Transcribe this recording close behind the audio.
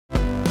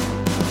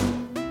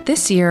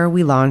This year,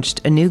 we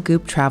launched a new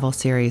Goop travel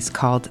series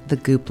called The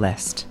Goop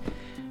List.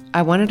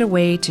 I wanted a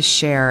way to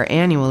share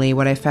annually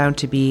what I found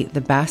to be the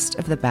best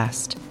of the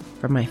best,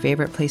 from my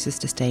favorite places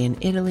to stay in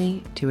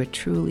Italy to a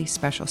truly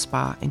special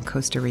spa in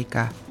Costa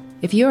Rica.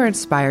 If you are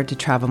inspired to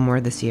travel more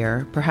this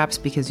year, perhaps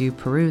because you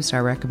perused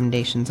our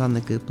recommendations on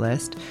the Goop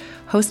List,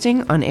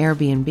 hosting on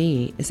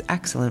Airbnb is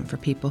excellent for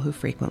people who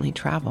frequently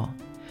travel.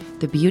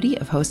 The beauty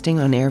of hosting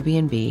on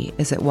Airbnb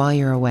is that while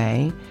you're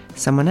away,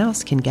 someone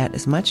else can get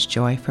as much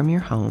joy from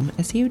your home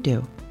as you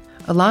do.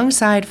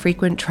 Alongside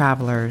frequent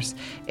travelers,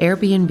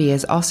 Airbnb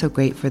is also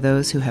great for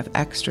those who have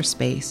extra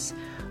space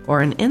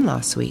or an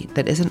in-law suite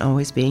that isn't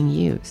always being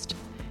used.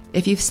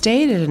 If you've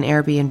stayed at an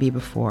Airbnb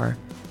before,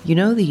 you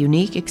know the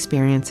unique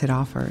experience it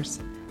offers.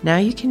 Now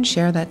you can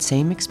share that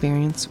same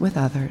experience with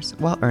others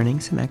while earning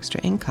some extra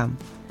income.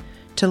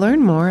 To learn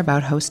more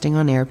about hosting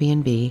on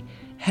Airbnb,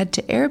 head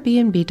to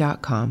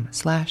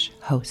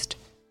airbnb.com/host.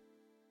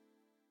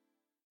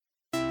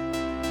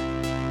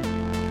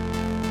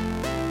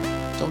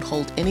 Don't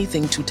hold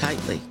anything too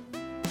tightly.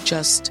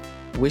 Just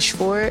wish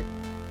for it,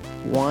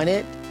 want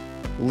it,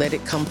 let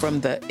it come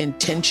from the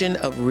intention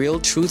of real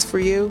truth for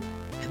you,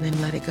 and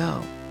then let it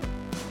go.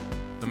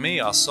 For me,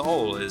 our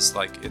soul is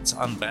like, it's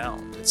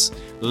unbound, it's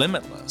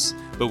limitless,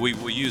 but we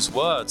will use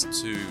words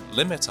to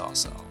limit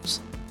ourselves.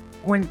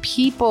 When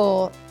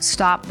people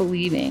stop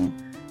believing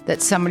that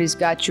somebody's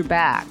got your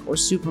back or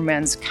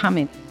Superman's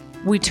coming,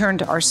 we turn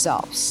to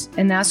ourselves,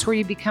 and that's where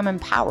you become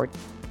empowered.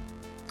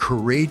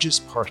 Courageous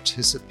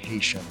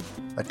participation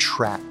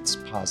attracts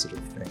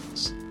positive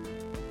things.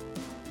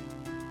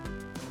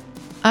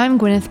 I'm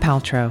Gwyneth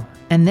Paltrow,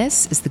 and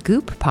this is the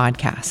Goop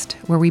Podcast,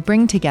 where we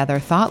bring together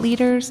thought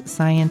leaders,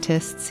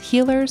 scientists,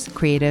 healers,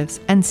 creatives,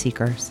 and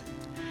seekers.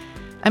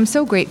 I'm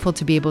so grateful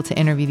to be able to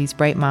interview these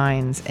bright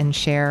minds and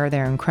share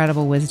their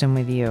incredible wisdom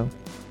with you.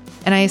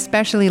 And I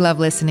especially love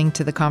listening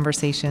to the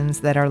conversations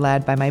that are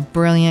led by my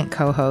brilliant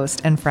co-host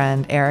and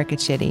friend, Erica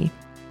Chitty.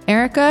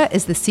 Erica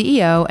is the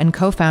CEO and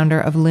co-founder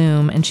of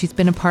Loom, and she's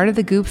been a part of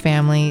the Goop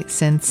family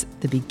since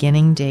the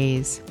beginning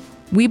days.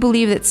 We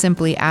believe that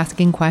simply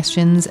asking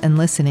questions and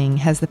listening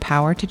has the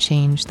power to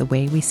change the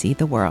way we see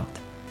the world.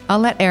 I'll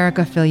let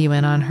Erica fill you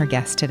in on her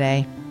guest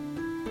today.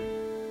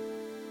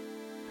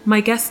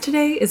 My guest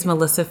today is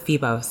Melissa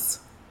Febos.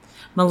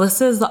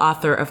 Melissa is the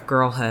author of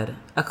Girlhood,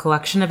 a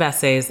collection of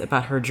essays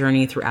about her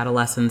journey through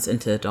adolescence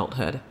into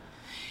adulthood.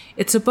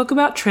 It's a book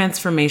about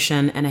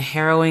transformation and a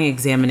harrowing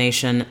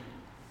examination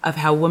of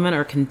how women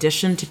are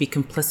conditioned to be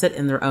complicit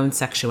in their own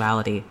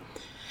sexuality.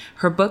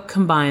 Her book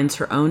combines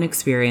her own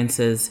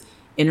experiences,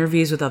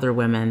 interviews with other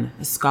women,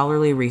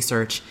 scholarly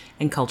research,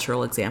 and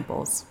cultural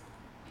examples.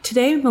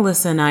 Today,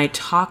 Melissa and I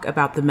talk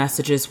about the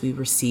messages we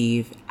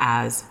receive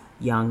as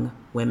young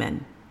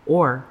women,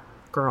 or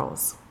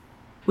girls.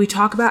 We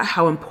talk about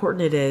how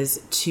important it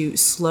is to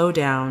slow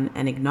down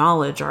and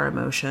acknowledge our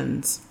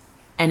emotions,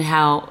 and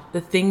how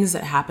the things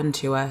that happen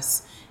to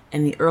us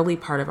in the early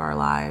part of our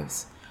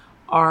lives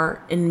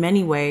are in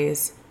many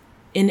ways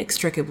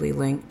inextricably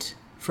linked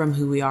from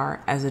who we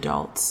are as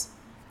adults.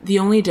 The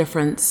only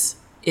difference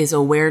is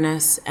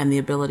awareness and the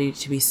ability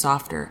to be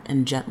softer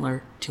and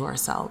gentler to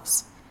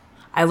ourselves.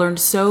 I learned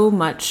so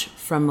much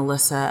from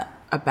Melissa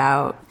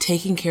about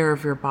taking care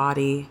of your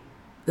body,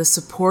 the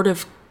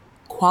supportive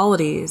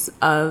qualities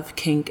of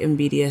kink and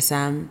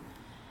BDSM,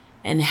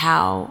 and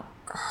how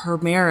her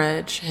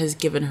marriage has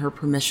given her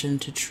permission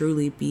to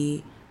truly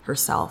be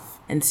herself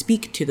and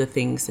speak to the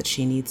things that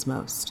she needs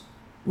most.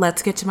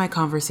 Let's get to my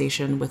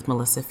conversation with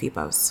Melissa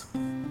Febos.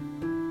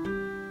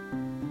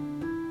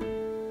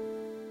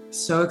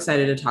 So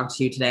excited to talk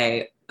to you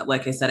today.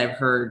 Like I said, I've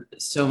heard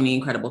so many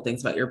incredible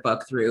things about your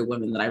book through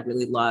women that I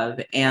really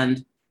love.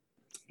 And,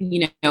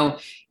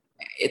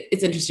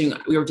 it's interesting.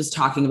 We were just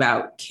talking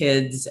about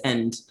kids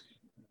and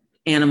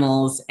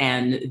animals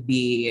and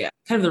the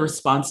kind of the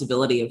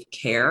responsibility of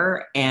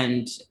care.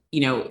 And,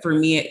 for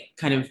me, it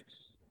kind of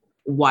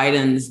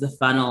widens the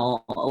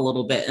funnel a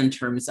little bit in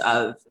terms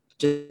of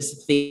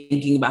just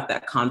thinking about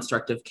that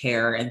construct of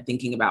care and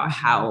thinking about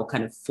how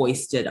kind of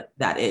foisted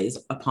that is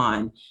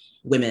upon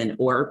women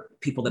or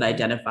people that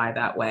identify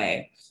that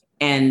way.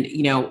 And,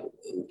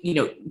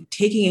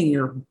 taking in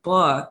your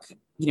book,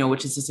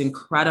 which is this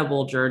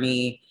incredible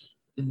journey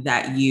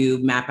that you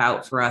map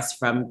out for us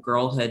from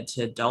girlhood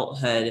to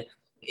adulthood,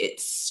 it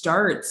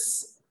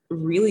starts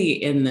really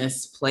in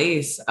this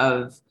place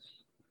of,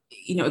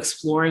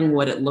 exploring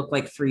what it looked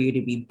like for you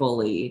to be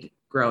bullied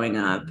growing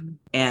up.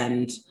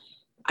 And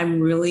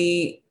I'm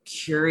really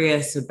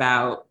curious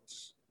about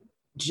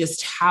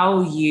just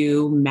how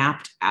you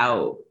mapped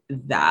out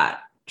that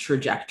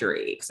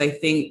trajectory. Because I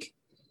think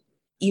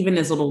even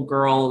as little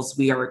girls,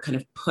 we are kind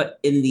of put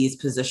in these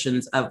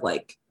positions of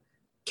like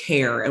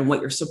care and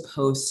what you're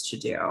supposed to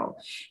do.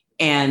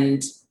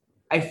 And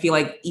I feel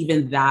like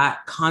even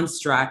that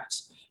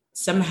construct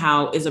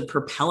somehow is a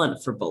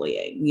propellant for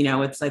bullying.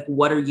 It's like,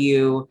 what are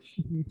you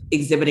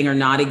exhibiting or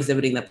not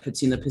exhibiting that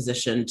puts you in the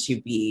position to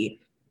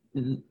be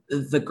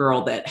the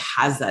girl that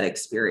has that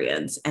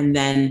experience? And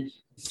then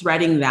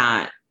threading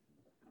that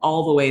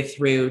all the way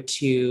through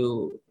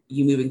to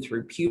you moving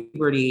through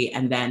puberty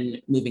and then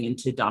moving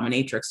into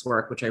dominatrix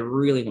work, which I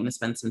really want to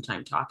spend some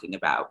time talking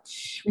about.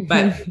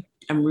 But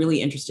I'm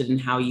really interested in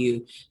how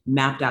you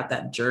mapped out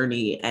that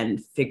journey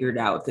and figured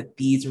out that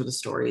these were the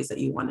stories that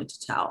you wanted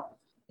to tell.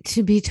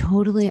 To be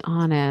totally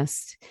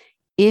honest,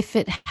 if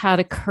it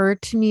had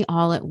occurred to me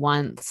all at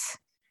once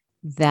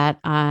that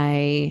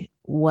I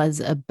was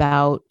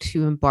about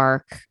to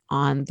embark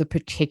on the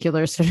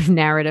particular sort of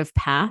narrative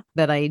path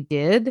that I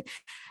did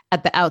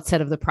at the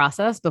outset of the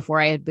process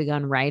before I had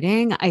begun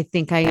writing, I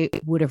think I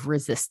would have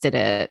resisted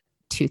it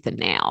tooth and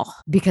nail,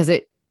 because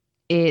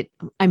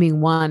I mean,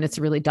 one, it's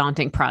a really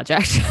daunting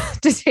project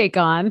to take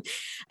on.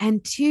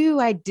 And two,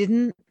 I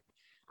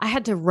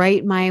had to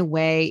write my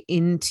way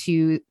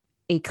into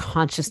a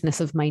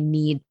consciousness of my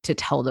need to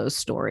tell those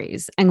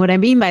stories. And what I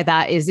mean by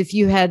that is, if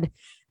you had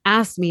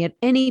asked me at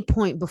any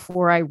point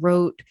before I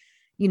wrote,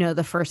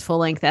 the first full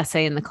length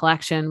essay in the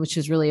collection, which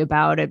is really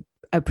about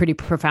a pretty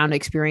profound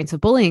experience of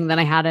bullying that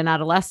I had in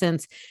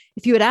adolescence.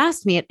 If you had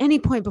asked me at any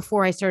point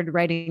before I started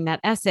writing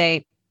that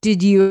essay,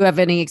 did you have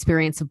any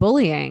experience of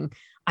bullying?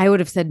 I would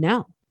have said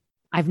no.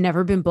 I've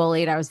never been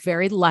bullied. I was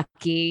very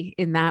lucky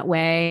in that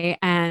way.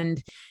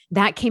 And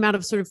that came out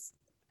of sort of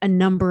a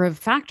number of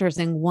factors.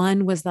 And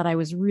one was that I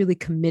was really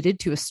committed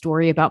to a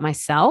story about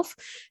myself,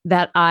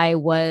 that I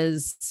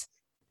was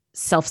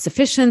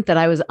self-sufficient, that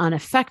I was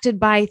unaffected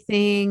by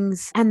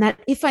things, and that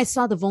if I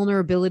saw the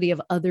vulnerability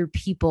of other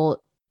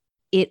people,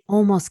 it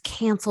almost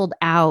canceled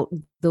out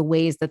the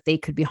ways that they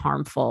could be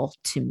harmful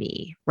to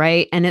me.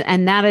 Right.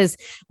 And that is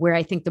where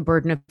I think the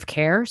burden of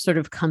care sort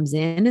of comes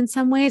in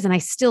some ways. And I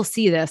still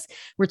see this,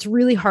 where it's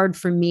really hard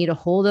for me to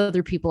hold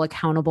other people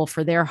accountable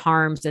for their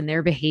harms and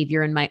their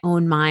behavior in my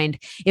own mind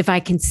if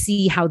I can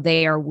see how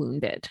they are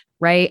wounded.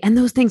 Right. And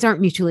those things aren't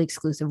mutually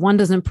exclusive. One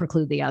doesn't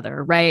preclude the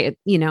other. Right.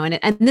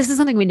 And this is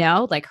something we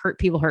know, like hurt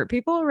people.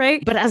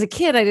 Right. But as a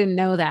kid, I didn't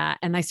know that.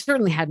 And I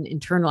certainly hadn't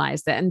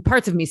internalized it. And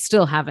parts of me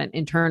still haven't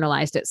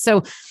internalized it.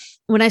 So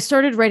when I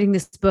started writing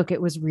this book,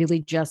 it was really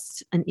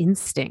just an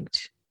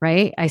instinct.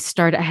 Right. I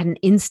had an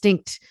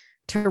instinct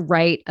to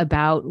write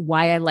about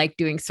why I like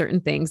doing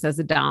certain things as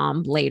a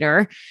dom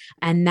later.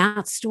 And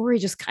that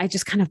story I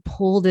just kind of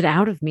pulled it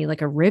out of me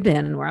like a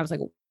ribbon, where I was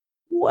like,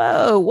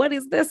 whoa, what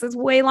is this? It's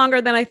way longer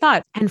than I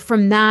thought. And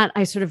from that,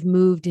 I sort of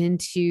moved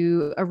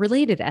into a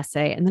related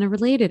essay and then a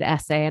related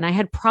essay. And I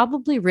had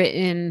probably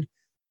written,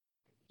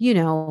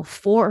 4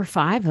 or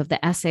 5 of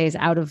the essays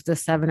out of the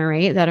 7 or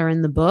 8 that are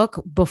in the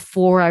book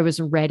before I was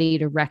ready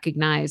to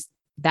recognize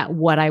that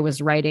what I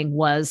was writing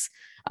was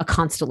a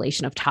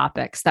constellation of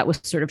topics that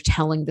was sort of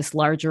telling this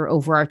larger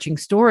overarching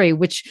story,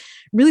 which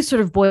really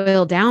sort of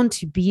boiled down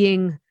to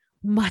being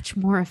much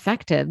more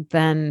effective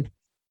than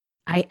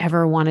I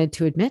ever wanted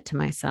to admit to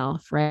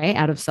myself, right?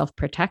 Out of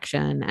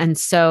self-protection. And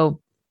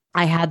so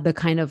I had the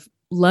kind of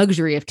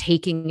luxury of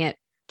taking it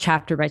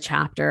chapter by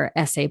chapter,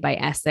 essay by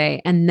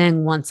essay. And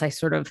then once I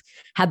sort of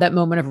had that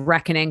moment of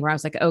reckoning where I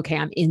was like, okay,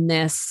 I'm in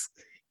this,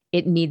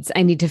 I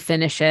need to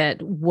finish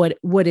it.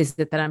 What is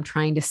it that I'm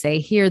trying to say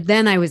here?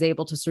 Then I was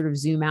able to sort of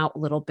zoom out a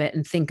little bit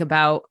and think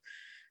about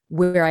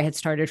where I had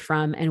started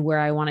from and where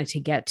I wanted to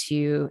get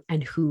to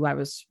and who I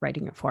was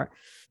writing it for.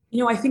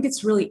 I think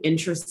it's really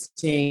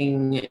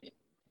interesting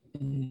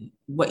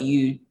what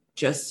you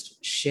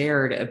just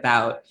shared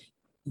about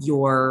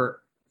your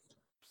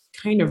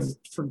kind of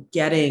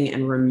forgetting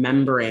and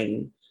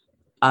remembering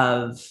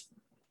of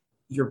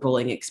your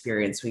bullying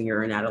experience when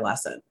you're an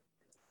adolescent.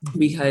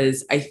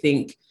 Because I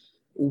think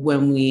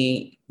when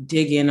we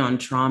dig in on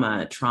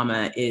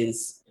trauma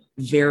is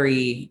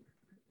very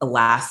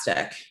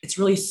elastic. It's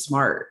really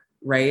smart,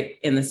 right?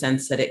 In the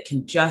sense that it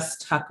can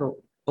just tuck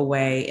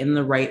away in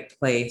the right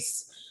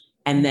place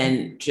and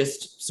then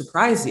just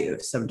surprise you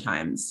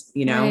sometimes,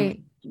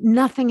 Right.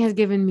 Nothing has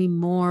given me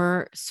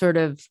more sort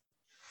of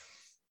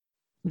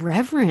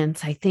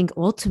reverence, I think,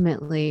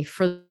 ultimately,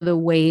 for the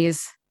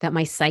ways that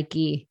my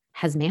psyche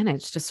has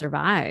managed to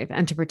survive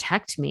and to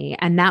protect me.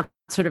 And that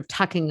sort of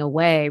tucking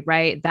away,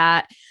 right?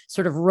 That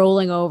sort of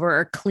rolling over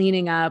or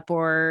cleaning up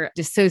or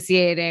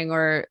dissociating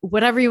or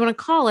whatever you want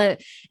to call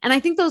it. And I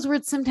think those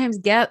words sometimes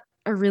get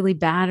a really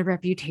bad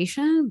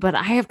reputation, but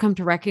I have come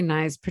to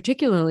recognize,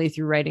 particularly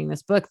through writing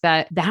this book,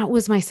 that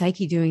was my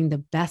psyche doing the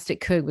best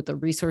it could with the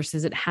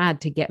resources it had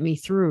to get me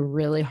through a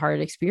really hard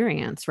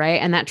experience,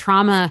 right? And that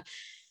trauma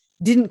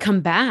didn't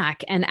come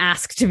back and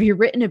ask to be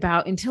written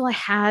about until I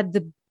had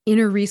the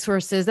inner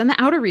resources and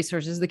the outer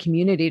resources, the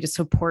community to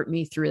support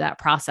me through that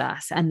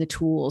process and the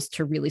tools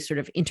to really sort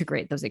of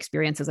integrate those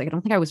experiences. Like, I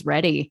don't think I was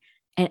ready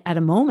at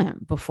a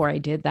moment before I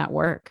did that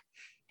work.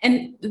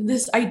 And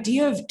this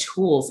idea of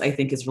tools, I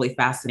think, is really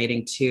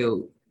fascinating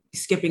too.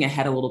 Skipping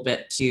ahead a little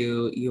bit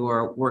to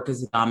your work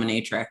as a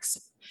dominatrix.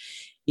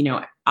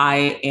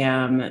 I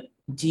am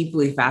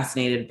deeply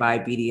fascinated by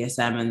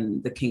BDSM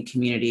and the kink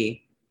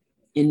community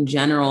in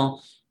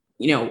general,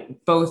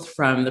 both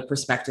from the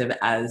perspective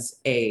as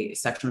a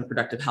sexual and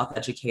reproductive health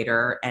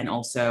educator and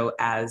also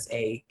as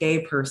a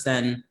gay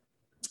person.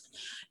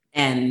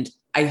 And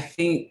I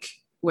think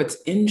what's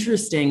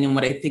interesting and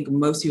what I think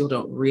most people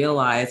don't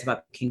realize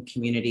about the kink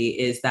community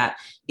is that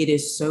it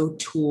is so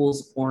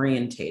tools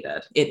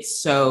orientated. It's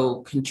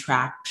so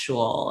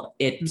contractual.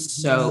 It's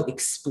so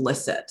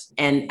explicit.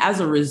 And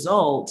as a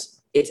result,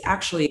 it's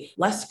actually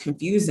less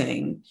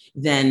confusing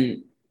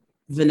than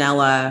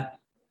vanilla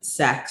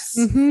sex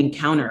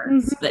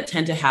encounters that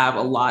tend to have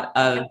a lot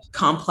of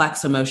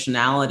complex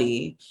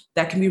emotionality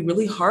that can be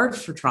really hard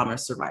for trauma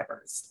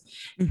survivors.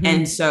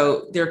 And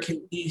so there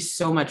can be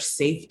so much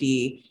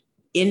safety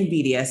in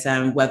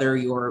BDSM, whether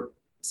you're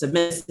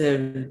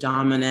submissive,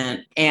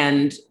 dominant.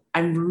 And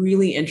I'm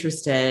really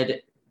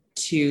interested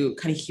to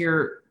kind of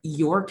hear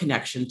your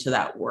connection to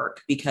that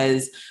work,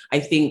 because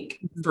I think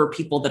for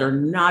people that are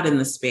not in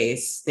the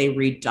space, they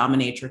read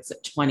Dominatrix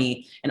at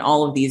 20 and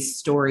all of these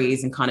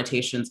stories and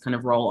connotations kind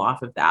of roll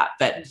off of that.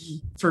 But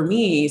for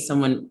me,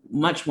 someone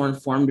much more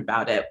informed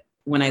about it,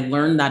 when I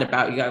learned that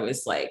about you, I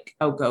was like,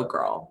 oh, go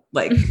girl,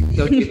 like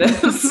go do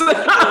this.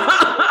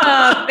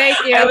 Oh, thank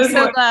you. I was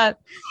so glad.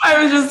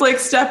 I was just like,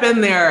 step in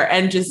there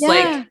and just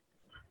like,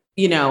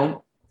 you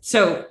know,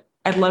 so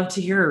I'd love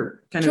to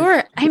hear kind of.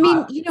 Sure. I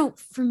mean, you know,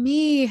 for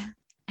me,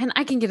 and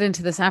I can get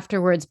into this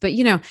afterwards, but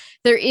you know,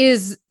 there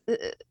is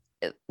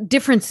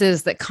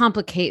differences that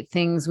complicate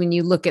things when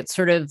you look at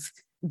sort of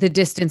the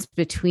distance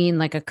between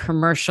like a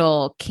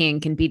commercial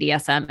kink and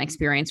BDSM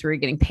experience where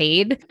you're getting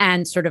paid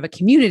and sort of a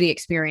community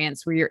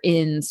experience where you're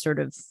in sort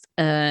of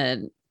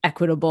an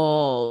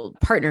equitable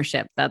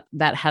partnership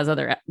that has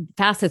other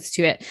facets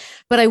to it.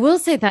 But I will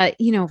say that,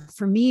 you know,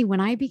 for me, when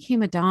I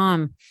became a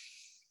dom,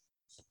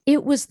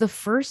 it was the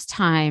first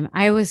time.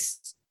 I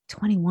was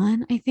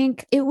 21, I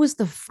think. It was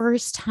the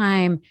first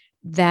time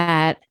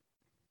that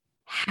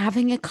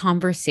having a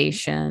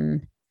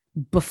conversation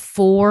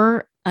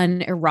before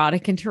an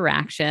erotic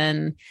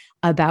interaction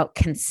about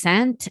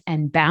consent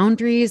and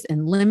boundaries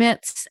and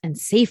limits and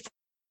safe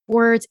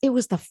words, it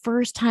was the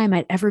first time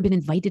I'd ever been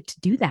invited to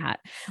do that,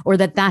 or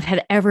that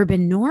had ever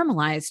been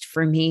normalized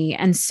for me.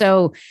 And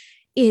so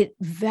it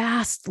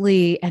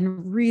vastly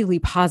and really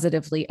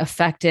positively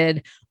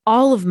affected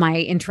all of my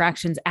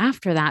interactions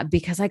after that,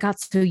 because I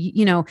got so,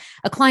 you know,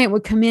 a client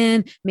would come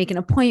in, make an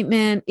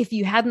appointment. If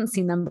you hadn't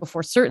seen them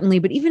before, certainly,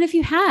 but even if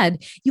you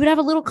had, you would have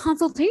a little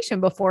consultation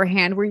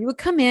beforehand where you would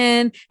come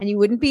in and you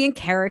wouldn't be in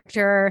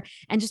character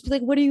and just be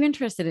like, what are you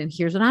interested in?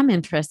 Here's what I'm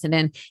interested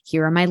in.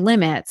 Here are my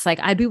limits. Like,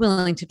 I'd be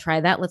willing to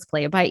try that. Let's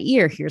play it by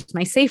ear. Here's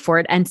my safe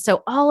word. And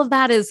so all of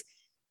that is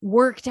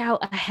worked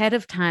out ahead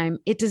of time.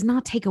 It does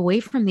not take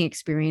away from the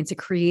experience. It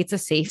creates a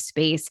safe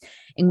space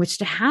in which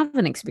to have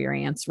an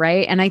experience.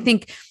 Right. And I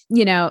think,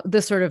 you know,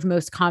 the sort of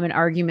most common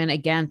argument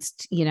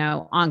against, you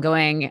know,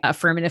 ongoing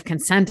affirmative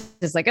consent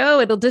is like, oh,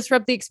 it'll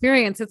disrupt the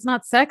experience. It's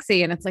not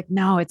sexy. And it's like,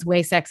 no, it's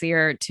way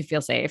sexier to feel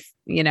safe,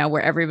 you know,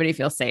 where everybody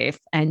feels safe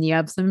and you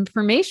have some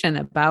information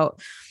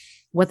about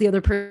what the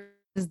other person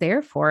is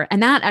there for.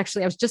 And that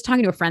actually, I was just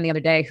talking to a friend the other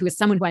day who is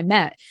someone who I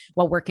met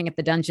while working at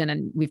the dungeon,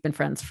 and we've been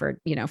friends for,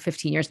 you know,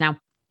 15 years now.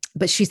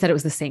 But she said it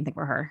was the same thing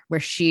for her, where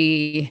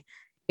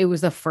it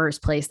was the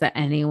first place that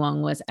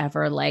anyone was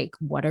ever like,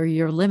 what are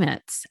your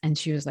limits? And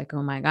she was like,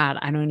 oh my God,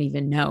 I don't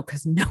even know,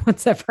 because no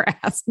one's ever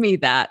asked me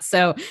that.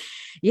 So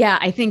yeah,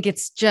 I think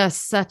it's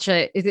just such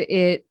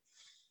there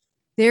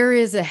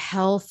is a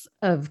health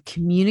of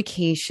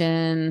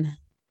communication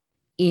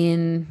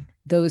in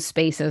those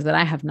spaces that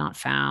I have not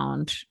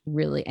found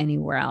really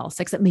anywhere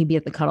else, except maybe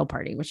at the cuddle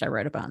party, which I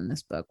wrote about in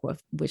this book,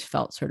 which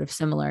felt sort of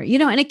similar, you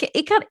know, and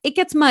it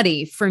gets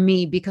muddy for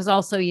me because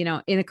also, you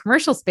know, in a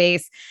commercial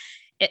space,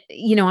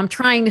 you know, I'm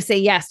trying to say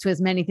yes to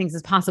as many things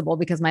as possible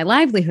because my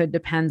livelihood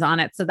depends on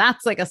it. So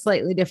that's like a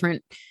slightly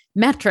different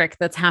metric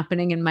that's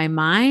happening in my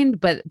mind,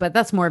 but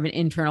that's more of an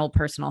internal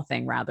personal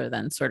thing rather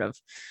than sort of,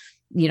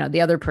 you know,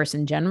 the other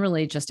person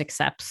generally just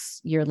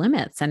accepts your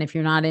limits. And if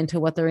you're not into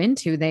what they're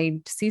into, they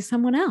see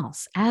someone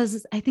else,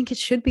 as I think it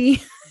should be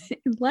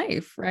in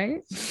life,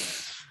 right?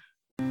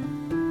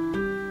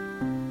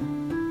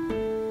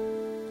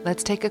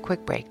 Let's take a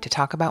quick break to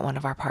talk about one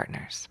of our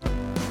partners.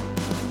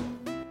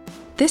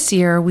 This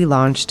year, we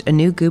launched a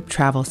new Goop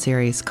travel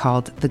series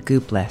called The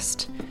Goop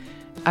List.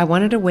 I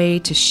wanted a way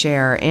to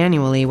share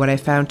annually what I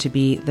found to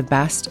be the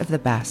best of the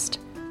best,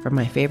 from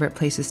my favorite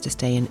places to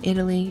stay in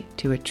Italy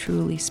to a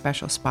truly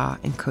special spa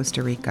in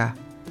Costa Rica.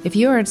 If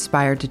you are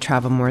inspired to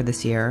travel more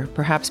this year,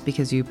 perhaps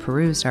because you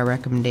perused our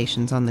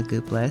recommendations on the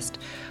Goop List,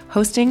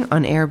 hosting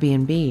on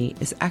Airbnb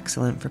is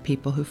excellent for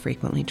people who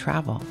frequently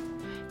travel.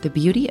 The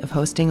beauty of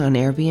hosting on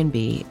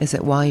Airbnb is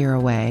that while you're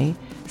away,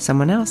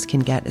 someone else can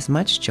get as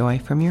much joy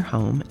from your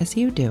home as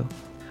you do.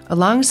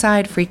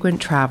 Alongside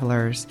frequent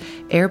travelers,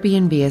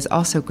 Airbnb is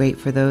also great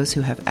for those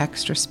who have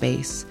extra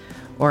space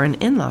or an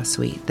in-law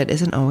suite that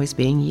isn't always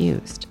being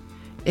used.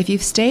 If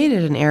you've stayed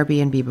at an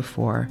Airbnb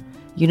before,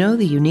 you know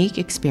the unique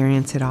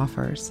experience it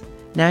offers.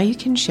 Now you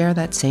can share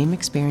that same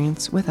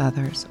experience with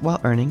others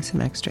while earning some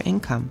extra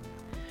income.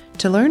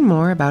 To learn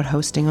more about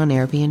hosting on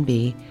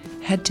Airbnb,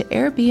 head to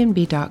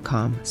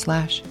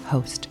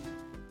airbnb.com/host.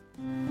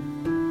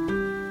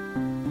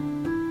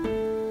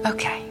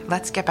 Okay,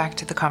 let's get back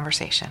to the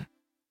conversation.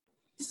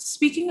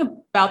 speaking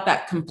about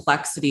that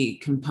complexity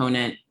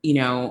component,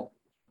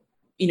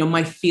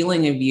 my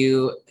feeling of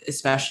you,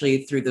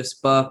 especially through this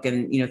book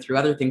and, through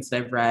other things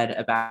that I've read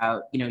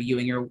about, you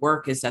and your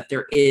work, is that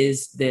there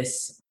is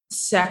this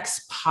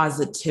sex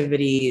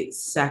positivity,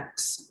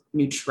 sex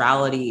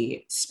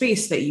neutrality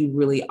space that you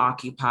really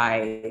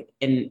occupy,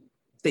 and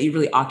that you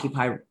really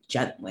occupy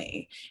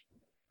gently.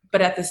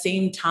 But at the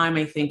same time,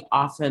 I think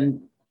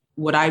often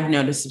what I've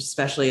noticed,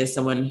 especially as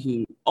someone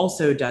who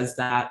also does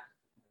that,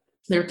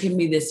 there can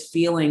be this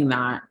feeling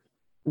that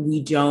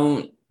we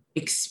don't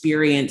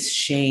experience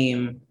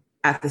shame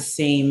at the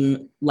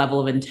same level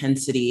of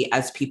intensity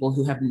as people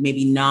who have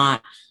maybe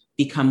not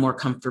become more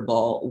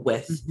comfortable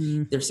with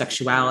their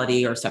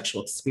sexuality or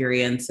sexual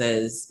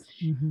experiences.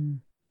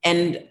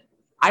 And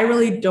I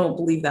really don't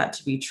believe that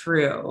to be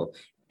true.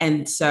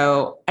 And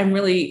so I'm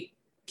really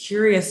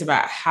curious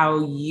about how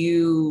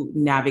you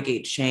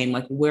navigate shame.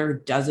 Like, where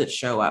does it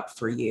show up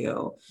for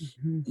you?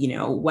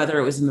 Whether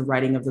it was in the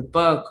writing of the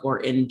book or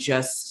in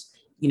just,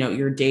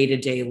 your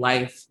day-to-day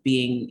life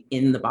being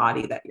in the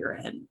body that you're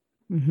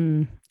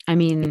in. I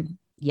mean,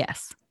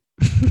 yes.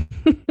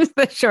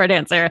 The short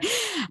answer.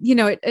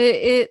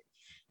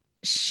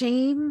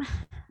 Shame,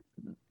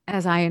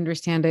 as I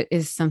understand it,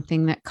 is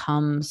something that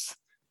comes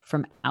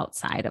from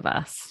outside of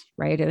us,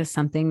 right? It is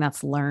something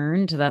that's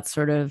learned, that's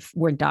sort of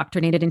we're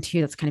indoctrinated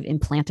into, that's kind of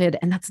implanted.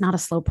 And that's not a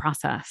slow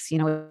process.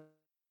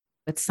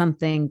 It's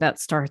something that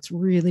starts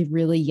really,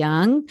 really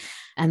young,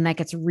 and that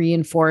gets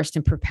reinforced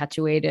and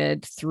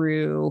perpetuated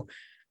through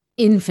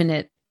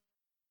infinite,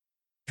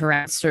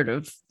 sort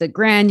of the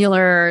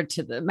granular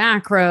to the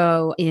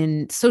macro,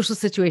 in social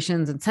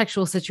situations and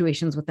sexual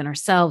situations within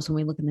ourselves when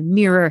we look in the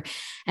mirror.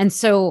 And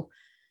so,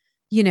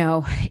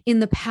 in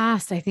the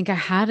past, I think I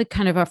had a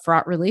kind of a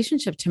fraught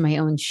relationship to my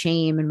own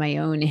shame and my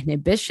own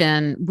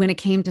inhibition when it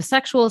came to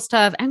sexual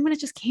stuff, and when it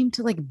just came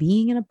to like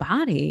being in a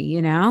body,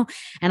 and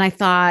I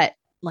thought,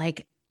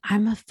 like,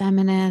 I'm a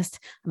feminist,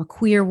 I'm a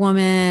queer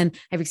woman,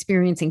 I've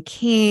experiencing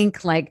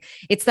kink. Like,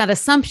 it's that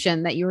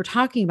assumption that you were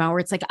talking about where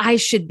it's like, I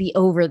should be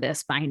over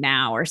this by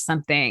now or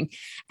something.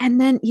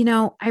 And then,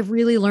 I've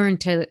really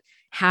learned to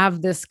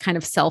have this kind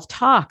of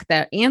self-talk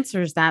that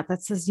answers that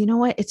says, you know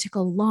what, it took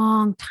a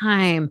long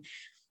time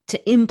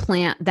to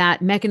implant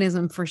that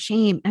mechanism for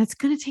shame. And it's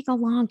going to take a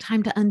long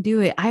time to undo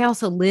it. We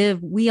also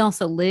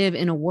live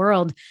in a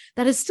world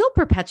that is still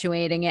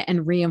perpetuating it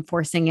and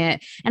reinforcing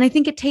it. And I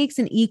think it takes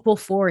an equal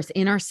force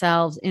in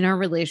ourselves, in our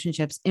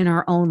relationships, in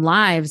our own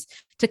lives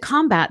to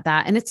combat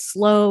that. And it's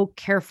slow,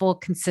 careful,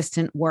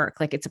 consistent work.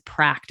 Like, it's a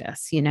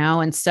practice,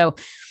 And so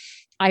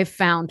I've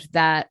found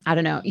that, I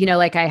don't know,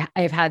 like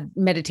I've had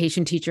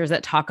meditation teachers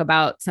that talk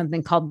about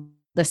something called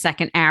the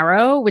second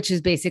arrow, which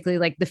is basically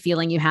like the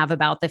feeling you have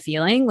about the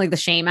feeling, like the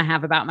shame I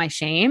have about my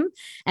shame,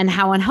 and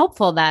how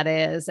unhelpful that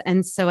is.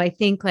 And so I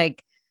think,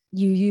 like,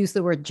 you use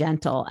the word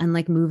gentle, and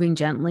like moving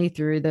gently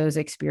through those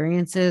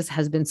experiences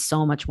has been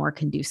so much more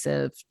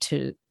conducive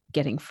to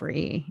getting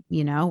free,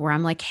 where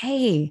I'm like,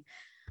 hey,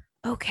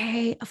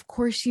 okay, of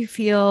course you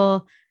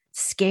feel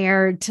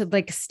scared to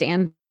like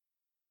stand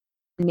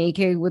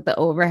naked with the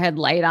overhead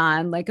light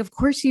on. Like, of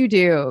course you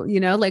do,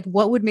 like,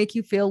 what would make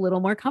you feel a little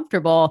more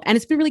comfortable? And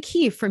it's been really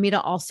key for me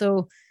to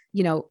also,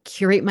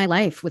 curate my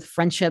life with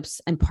friendships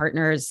and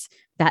partners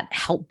that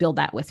help build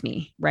that with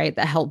me, right?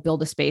 That help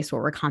build a space where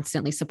we're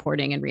constantly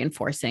supporting and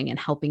reinforcing and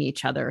helping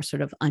each other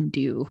sort of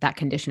undo that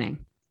conditioning.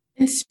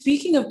 And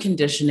speaking of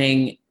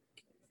conditioning,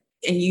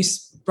 and you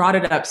brought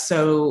it up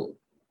so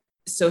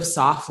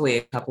softly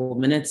a couple of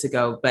minutes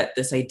ago, but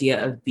this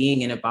idea of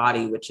being in a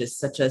body, which is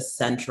such a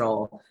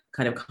central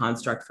kind of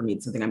construct for me.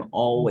 It's something I'm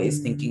always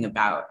thinking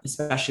about,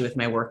 especially with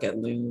my work at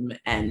Loom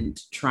and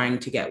trying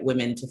to get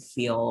women to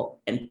feel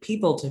and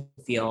people to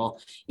feel,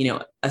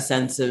 a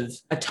sense of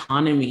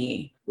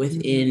autonomy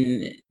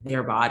within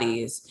their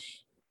bodies.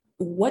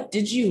 What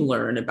did you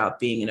learn about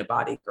being in a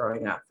body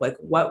growing up? Like,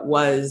 what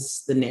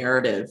was the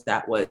narrative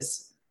that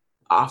was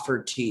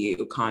offered to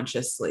you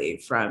consciously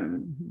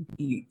from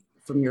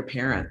your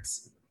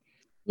parents?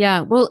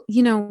 Yeah. Well,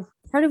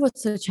 part of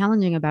what's so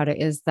challenging about it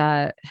is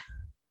that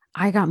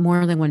I got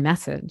more than one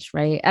message,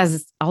 right?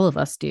 As all of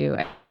us do,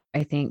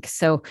 I think.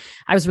 So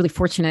I was really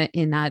fortunate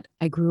in that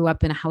I grew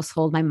up in a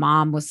household. My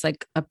mom was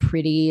like a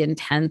pretty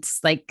intense,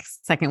 like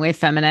second wave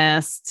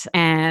feminist.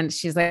 And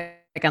she's like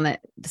on the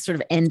sort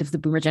of end of the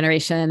boomer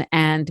generation.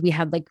 And we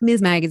had like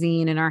Ms.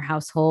 Magazine in our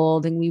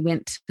household. And we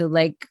went to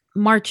like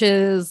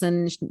marches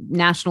and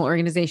National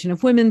Organization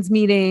of Women's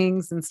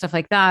meetings and stuff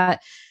like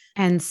that.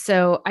 And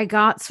so I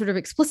got sort of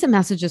explicit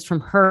messages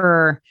from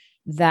her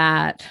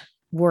that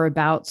were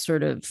about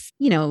sort of,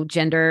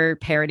 gender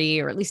parity,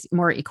 or at least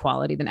more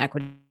equality than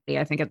equity.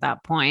 I think at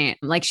that point,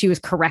 like, she was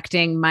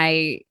correcting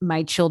my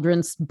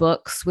children's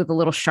books with a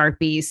little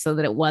Sharpie so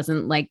that it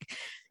wasn't like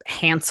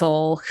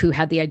Hansel who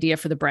had the idea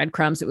for the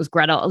breadcrumbs. It was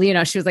Gretel,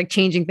 she was like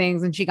changing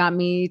things, and she got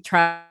me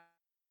try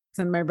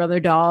and my brother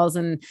dolls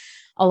and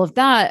all of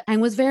that,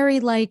 and was very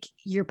like,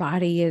 your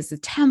body is a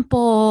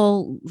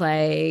temple,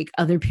 like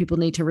other people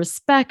need to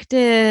respect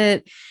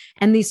it.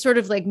 And these sort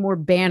of like more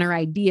banner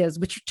ideas,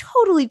 which are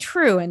totally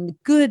true and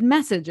good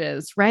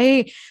messages,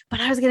 right? But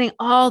I was getting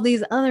all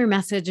these other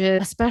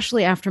messages,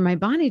 especially after my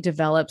body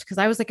developed, because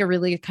I was like a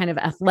really kind of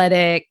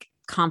athletic,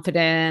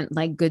 confident,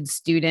 like good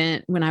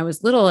student when I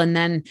was little. And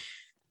then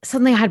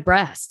suddenly I had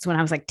breasts when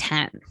I was like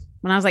 10.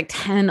 When I was like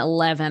 10,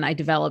 11, I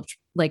developed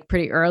like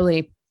pretty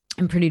early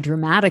and pretty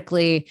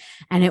dramatically.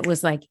 And it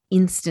was like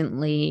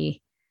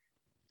instantly,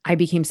 I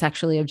became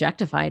sexually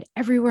objectified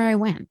everywhere I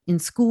went, in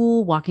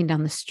school, walking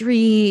down the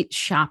street,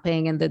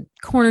 shopping in the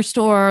corner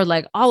store,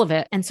 like all of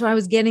it. And so I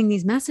was getting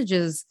these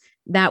messages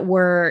that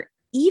were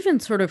even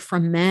sort of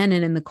from men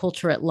and in the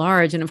culture at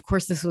large. And of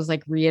course, this was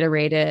like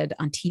reiterated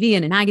on TV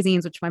and in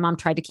magazines, which my mom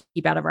tried to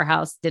keep out of our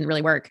house, didn't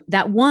really work.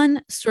 That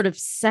one sort of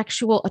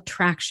sexual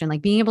attraction,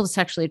 like being able to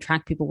sexually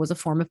attract people, was a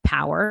form of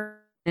power.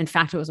 In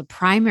fact, it was a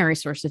primary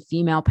source of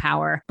female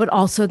power, but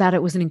also that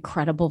it was an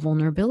incredible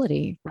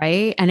vulnerability,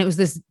 right? And it was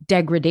this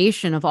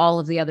degradation of all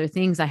of the other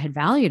things I had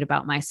valued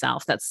about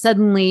myself, that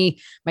suddenly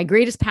my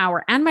greatest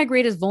power and my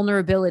greatest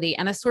vulnerability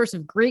and a source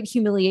of great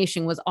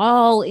humiliation was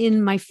all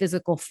in my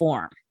physical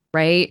form,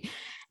 right?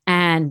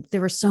 And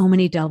there were so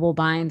many double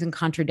binds and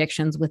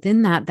contradictions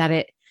within that, that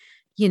it,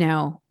 you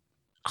know,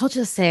 I'll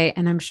just say,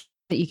 and I'm sure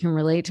that you can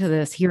relate to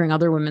this, hearing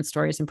other women's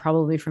stories and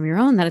probably from your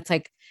own, that it's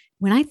like,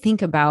 when I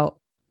think about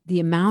the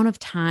amount of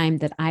time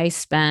that I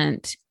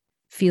spent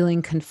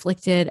feeling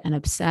conflicted and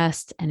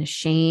obsessed and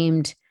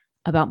ashamed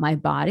about my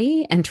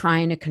body and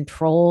trying to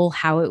control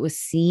how it was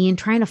seen,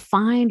 trying to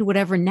find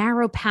whatever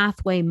narrow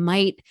pathway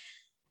might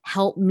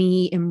help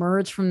me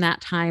emerge from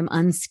that time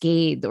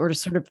unscathed or to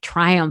sort of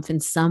triumph in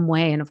some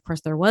way. And of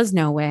course, there was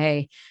no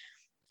way.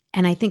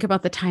 And I think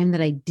about the time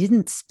that I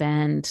didn't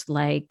spend,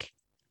 like,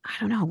 I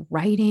don't know,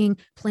 writing,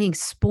 playing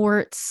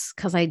sports,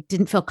 because I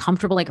didn't feel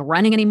comfortable like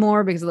running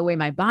anymore because of the way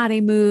my body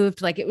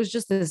moved. Like, it was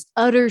just this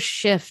utter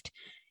shift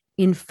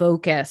in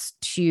focus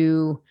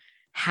to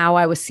how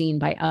I was seen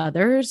by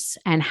others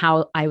and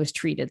how I was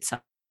treated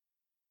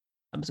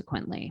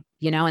subsequently,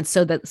 you know? And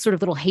so that sort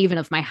of little haven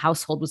of my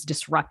household was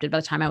disrupted by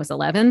the time I was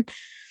 11.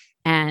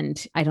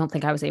 And I don't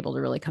think I was able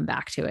to really come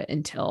back to it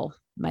until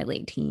my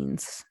late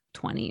teens,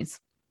 20s.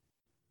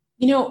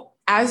 You know,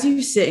 as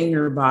you sit in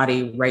your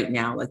body right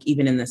now, like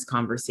even in this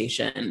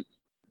conversation,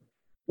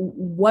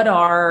 what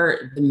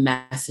are the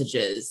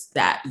messages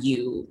that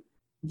you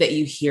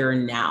hear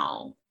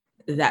now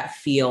that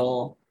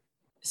feel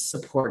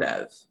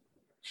supportive?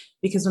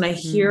 Because when I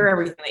hear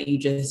everything that you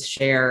just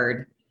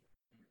shared,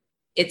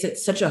 it's at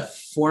such a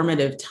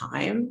formative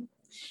time.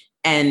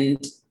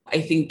 And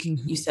I think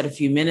you said a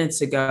few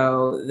minutes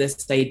ago,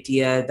 this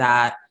idea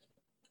that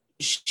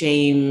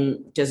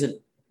shame doesn't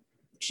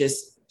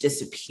just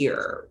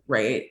disappear,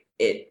 right?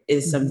 It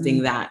is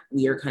something that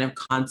we are kind of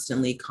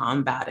constantly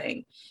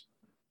combating.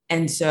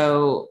 And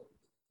so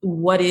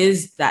what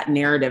is that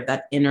narrative,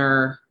 that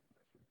inner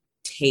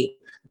tape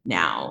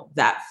now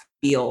that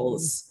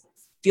feels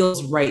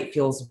right,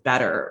 feels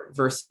better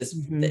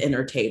versus the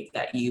inner tape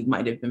that you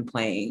might have been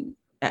playing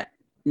at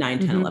 9,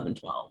 10, 11,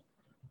 12?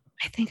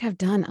 I think I've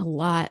done a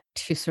lot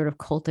to sort of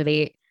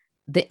cultivate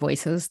the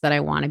voices that I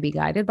want to be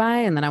guided by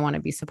and that I want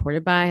to be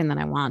supported by, and that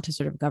I want to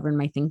sort of govern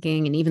my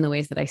thinking and even the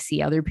ways that I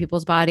see other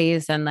people's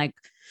bodies. And like,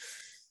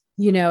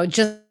 you know,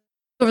 just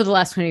over the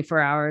last 24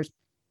 hours.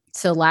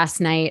 So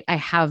last night I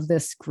have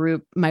this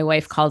group, my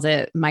wife calls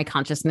it my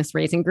consciousness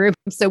raising group.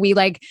 So we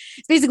like,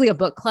 it's basically a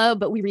book club,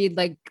 but we read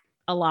like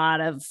a lot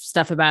of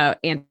stuff about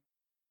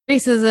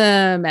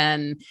anti-racism.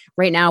 And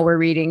right now we're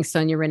reading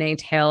Sonia Renee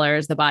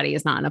Taylor's The Body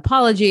Is Not an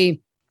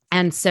Apology.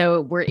 And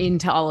so we're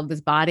into all of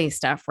this body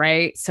stuff,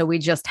 right? So we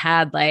just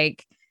had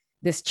like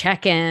this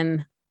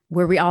check-in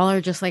where we all are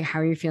just like,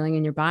 how are you feeling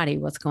in your body?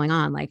 What's going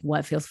on? Like,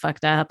 what feels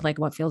fucked up? Like,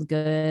 what feels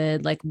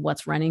good? Like,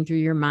 what's running through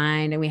your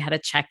mind? And we had a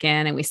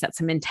check-in and we set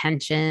some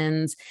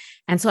intentions.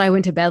 And so I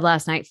went to bed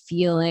last night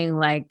feeling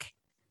like,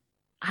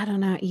 I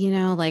don't know, you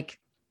know, like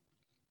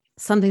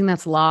something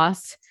that's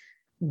lost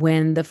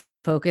when the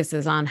focus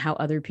is on how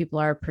other people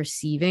are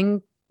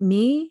perceiving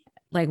me,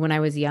 like when I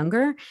was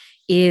younger,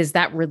 is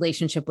that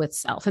relationship with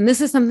self. And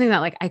this is something that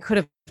like I could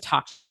have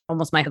talked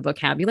almost my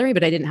vocabulary,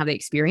 but I didn't have the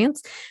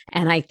experience.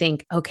 And I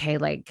think, okay,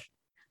 like,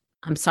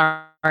 I'm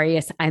sorry.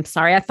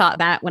 I thought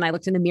that when I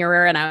looked in the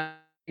mirror and I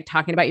was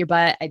talking about your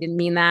butt, I didn't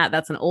mean that.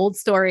 That's an old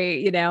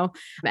story, you know?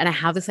 And I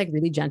have this like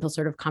really gentle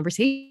sort of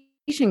conversation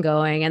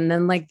going. And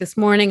then like this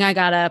morning I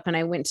got up and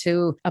I went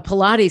to a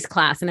Pilates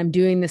class, and I'm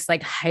doing this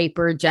like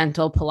hyper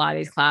gentle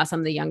Pilates class.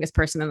 I'm the youngest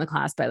person in the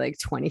class by like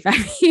 25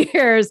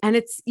 years. And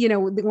it's, you know,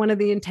 one of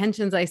the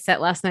intentions I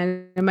set last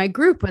night in my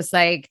group was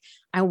like,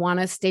 I want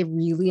to stay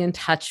really in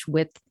touch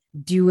with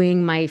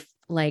doing my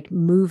like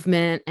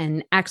movement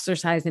and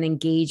exercise and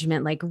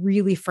engagement, like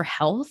really for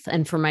health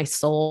and for my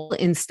soul,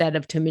 instead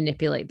of to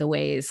manipulate the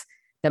ways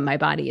that my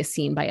body is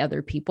seen by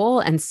other people.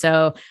 And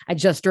so I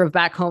just drove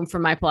back home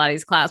from my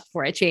Pilates class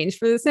before I changed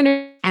for this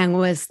interview and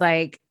was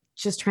like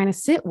just trying to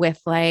sit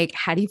with like,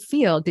 how do you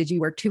feel? Did you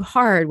work too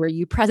hard? Were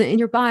you present in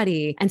your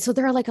body? And so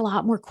there are like a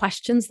lot more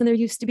questions than there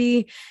used to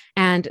be.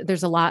 And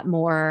there's a lot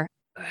more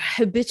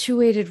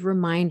habituated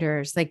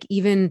reminders. Like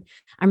even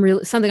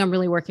something I'm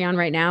really working on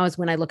right now is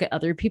when I look at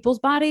other people's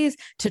bodies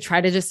to try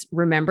to just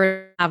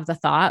remember, have the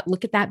thought,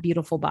 look at that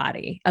beautiful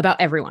body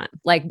about everyone,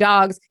 like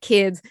dogs,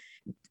 kids,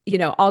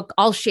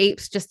 all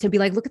shapes, just to be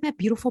like, look at that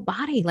beautiful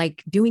body,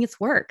 like doing its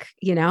work,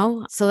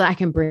 so that I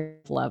can bring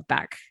love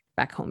back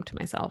home to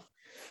myself.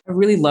 I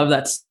really love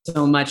that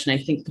so much. And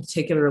I think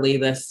particularly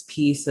this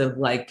piece of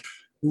like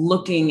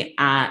looking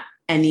at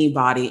any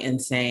body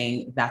and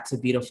saying that's a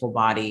beautiful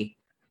body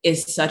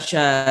is such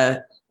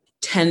a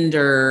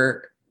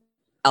tender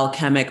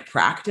alchemic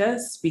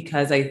practice,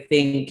 because I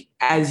think,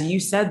 as you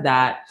said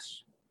that,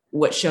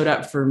 what showed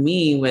up for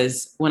me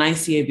was when I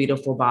see a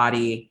beautiful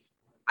body,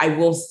 I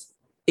will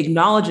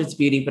acknowledge its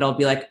beauty, but I'll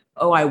be like,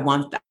 oh, I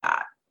want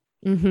that.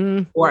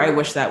 Mm-hmm. Or I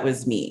wish that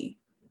was me.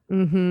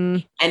 Mm-hmm.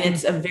 And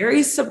it's a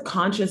very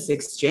subconscious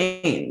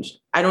exchange.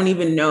 I don't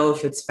even know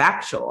if it's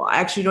factual. I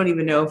actually don't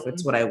even know if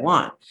it's what I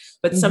want,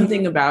 but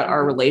something about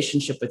our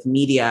relationship with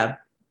media,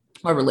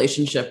 our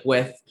relationship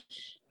with,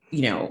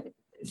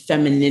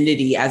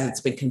 femininity as it's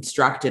been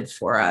constructed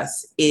for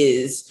us,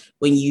 is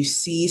when you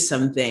see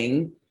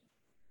something,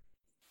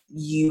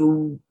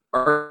 you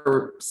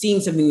are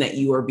seeing something that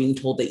you are being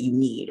told that you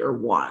need or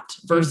want,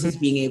 versus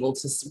being able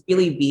to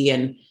really be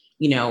in,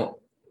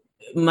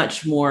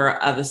 much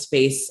more of a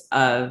space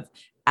of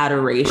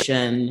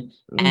adoration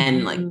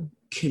and like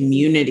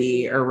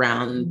community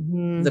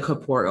around the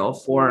corporeal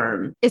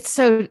form. It's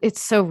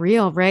so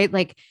real, right?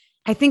 Like,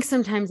 I think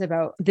sometimes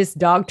about this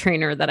dog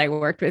trainer that I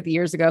worked with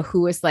years ago,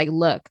 who was like,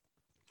 look,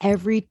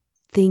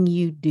 everything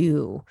you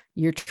do,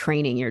 you're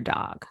training your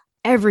dog,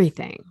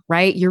 everything,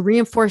 right? You're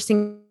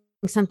reinforcing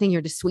something,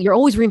 you're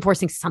always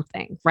reinforcing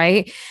something,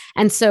 right?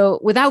 And so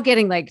without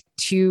getting like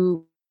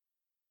too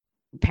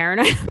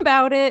paranoid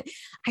about it,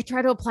 I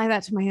try to apply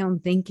that to my own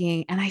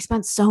thinking. And I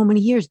spent so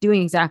many years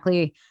doing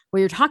exactly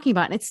what you're talking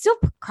about. And it still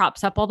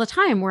crops up all the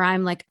time where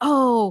I'm like,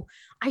 oh,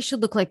 I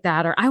should look like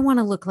that, or I want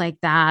to look like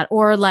that,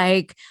 or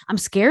like, I'm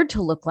scared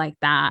to look like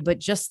that. But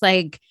just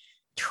like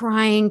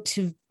trying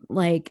to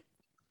like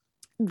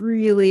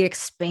really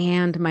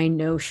expand my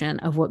notion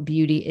of what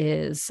beauty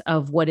is,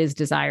 of what is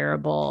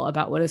desirable,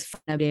 about what is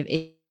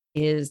fundative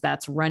is,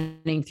 that's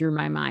running through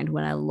my mind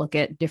when I look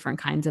at different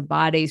kinds of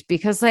bodies.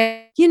 Because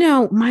like,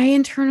 my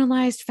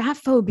internalized fat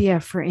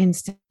phobia, for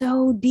instance,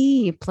 so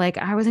deep. Like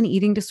I was an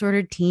eating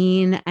disordered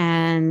teen,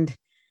 and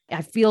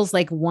it feels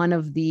like one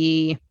of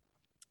the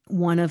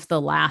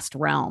last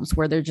realms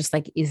where there just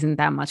like isn't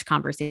that much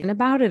conversation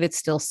about it. It's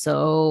still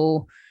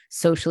so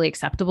socially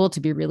acceptable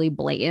to be really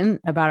blatant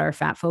about our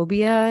fat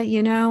phobia,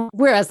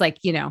 whereas like,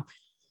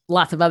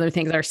 lots of other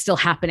things are still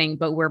happening,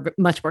 but we're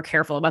much more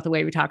careful about the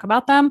way we talk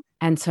about them.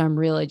 And so I'm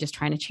really just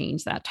trying to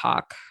change that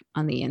talk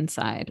on the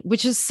inside,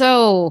 which is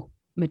so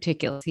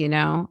meticulous,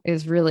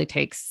 it really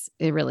takes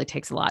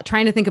a lot.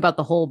 Trying to think about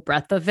the whole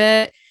breadth of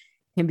it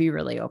can be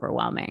really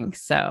overwhelming.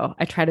 So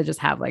I try to just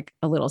have like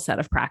a little set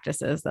of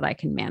practices that I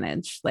can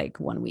manage like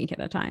 1 week at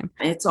a time.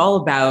 It's all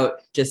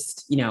about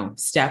just,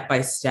 step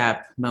by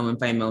step, moment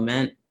by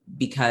moment,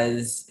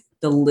 because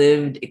the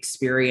lived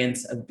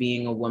experience of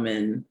being a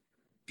woman,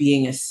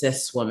 being a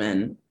cis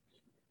woman,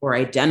 or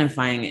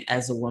identifying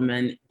as a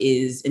woman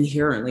is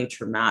inherently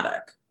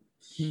traumatic,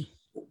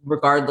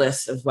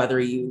 regardless of whether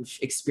you've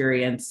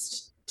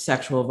experienced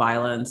sexual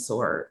violence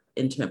or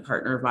intimate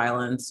partner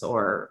violence,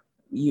 or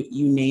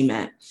you name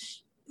it,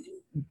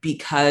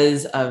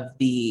 because of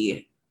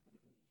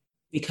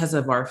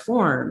our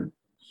form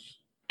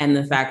and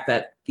the fact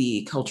that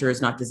the culture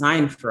is not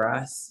designed for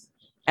us.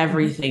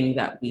 Everything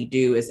that we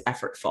do is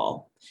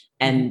effortful,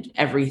 and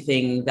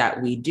everything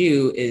that we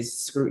do is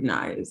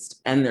scrutinized.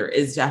 And there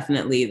is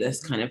definitely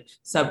this kind of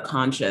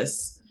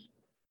subconscious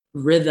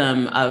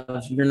rhythm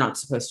of you're not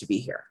supposed to be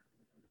here.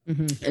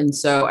 And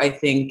so I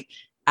think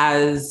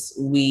as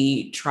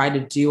we try to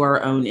do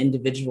our own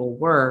individual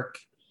work,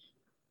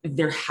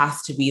 there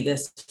has to be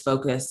this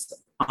focus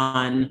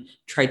on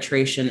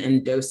titration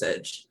and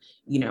dosage.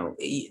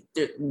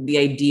 The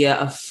idea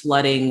of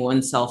flooding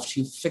oneself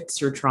to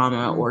fix your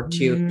trauma or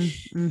to,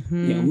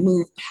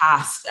 move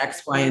past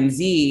X, Y, and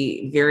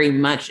Z very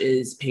much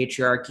is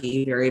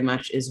patriarchy, very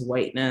much is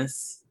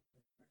whiteness.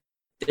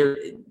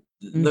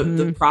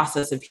 The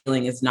process of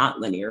healing is not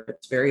linear.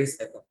 It's very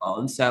cyclical.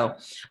 And so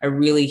I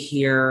really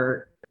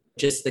hear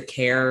just the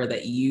care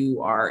that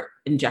you are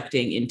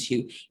injecting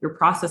into your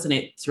process. And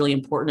it's really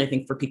important, I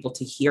think, for people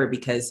to hear,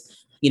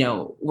 because,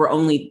 we're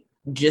only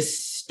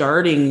just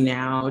starting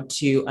now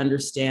to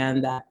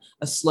understand that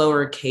a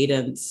slower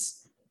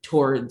cadence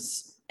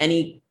towards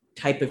any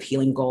type of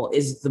healing goal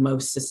is the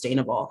most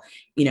sustainable,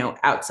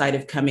 outside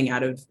of coming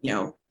out of,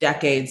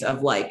 decades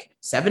of like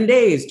 7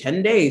 days,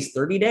 10 days,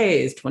 30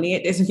 days,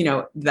 28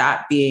 days,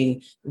 that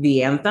being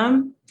the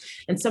anthem.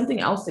 And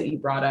something else that you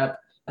brought up,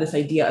 this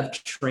idea of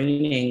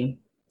training,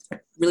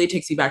 really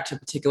takes you back to a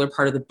particular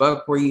part of the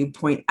book where you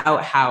point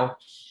out how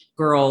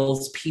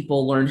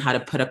people learn how to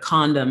put a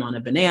condom on a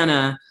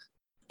banana.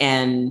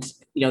 And,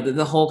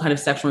 the whole kind of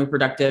sexual and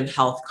reproductive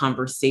health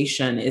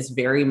conversation is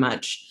very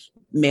much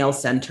male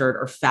centered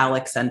or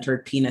phallic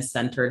centered, penis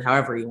centered,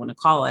 however you want to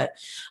call it.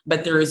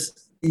 But and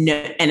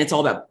it's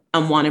all about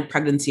unwanted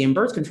pregnancy and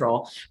birth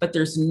control, but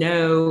there's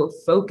no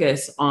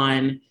focus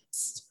on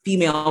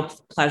female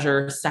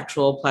pleasure,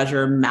 sexual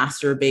pleasure,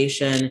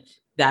 masturbation,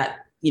 that,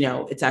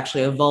 it's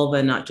actually a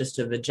vulva, not just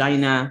a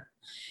vagina.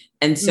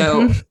 And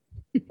so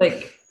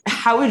like,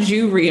 how would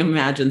you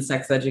reimagine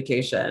sex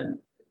education,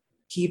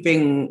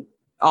 keeping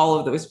all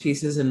of those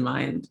pieces in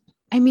mind?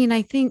 I mean,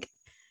 I think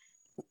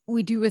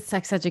we do with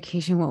sex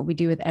education what we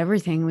do with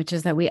everything, which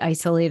is that we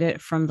isolate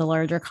it from the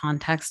larger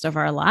context of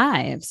our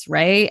lives,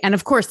 right? And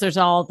of course, there's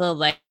all the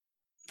like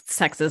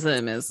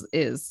sexism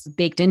is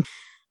baked in.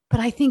 But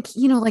I think,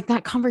 like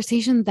that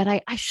conversation that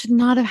I should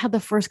not have had the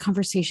first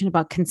conversation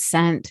about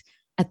consent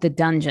at the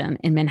dungeon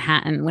in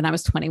Manhattan when I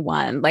was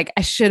 21. Like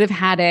I should have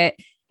had it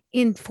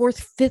in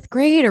 4th, 5th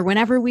grade, or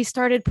whenever we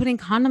started putting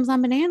condoms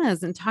on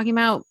bananas and talking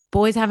about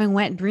boys having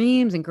wet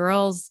dreams and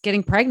girls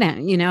getting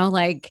pregnant,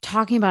 like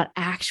talking about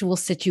actual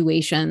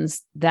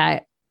situations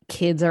that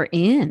kids are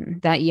in,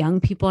 that young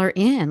people are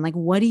in. Like,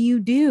 what do you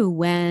do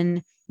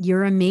when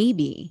you're a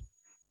maybe,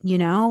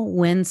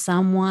 when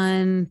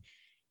someone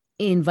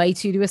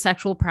invites you to a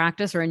sexual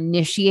practice or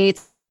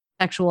initiates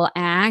sexual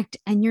act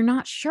and you're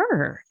not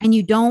sure and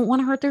you don't want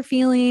to hurt their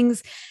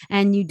feelings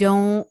and you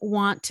don't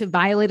want to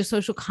violate a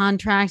social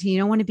contract and you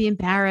don't want to be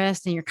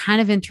embarrassed and you're kind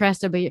of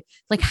interested, but you're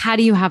like, how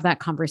do you have that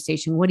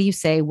conversation? What do you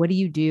say? What do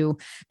you do?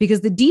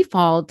 Because the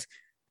default,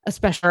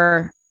 especially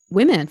for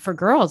women, for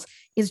girls,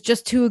 is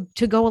just to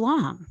go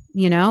along,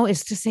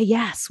 is to say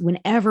yes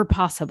whenever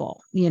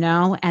possible,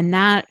 and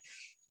that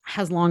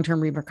has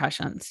long-term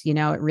repercussions.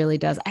 It really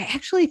does. I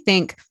actually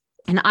think,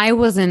 and I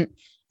wasn't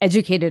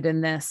educated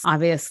in this,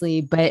 obviously,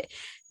 but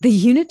the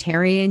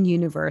Unitarian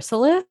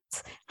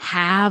Universalists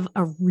have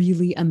a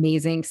really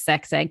amazing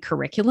sex ed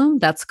curriculum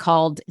it's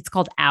called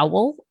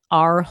OWL,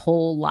 Our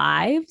Whole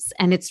Lives.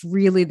 And it's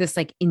really this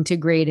like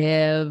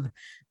integrative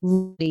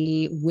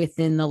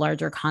within the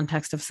larger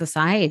context of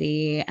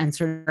society and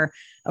sort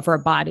of our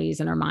bodies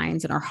and our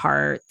minds and our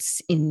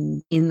hearts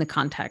in the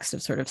context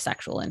of sort of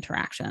sexual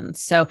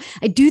interactions. So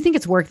I do think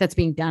it's work that's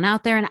being done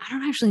out there. And I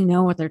don't actually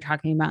know what they're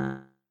talking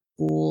about.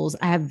 Schools.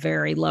 I have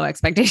very low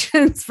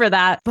expectations for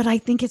that, but I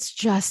think it's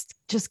just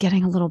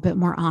getting a little bit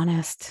more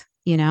honest,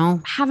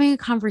 having a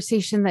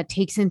conversation that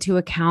takes into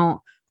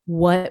account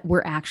what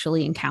we're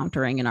actually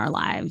encountering in our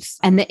lives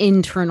and the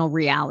internal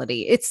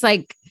reality. It's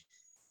like,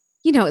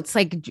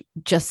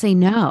 just say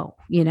no,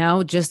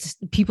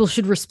 just people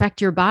should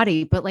respect your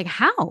body, but like,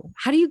 how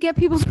do you get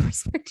people to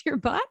respect your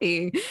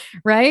body?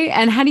 Right.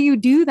 And how do you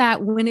do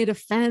that when it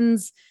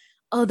offends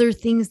other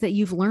things that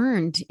you've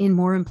learned in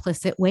more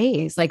implicit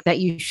ways, like that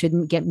you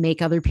shouldn't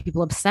make other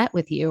people upset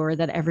with you, or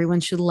that everyone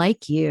should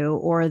like you,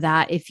 or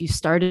that if you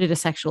started a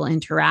sexual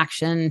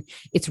interaction,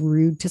 it's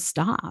rude to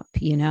stop,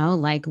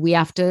 like we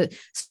have to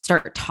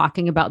start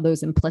talking about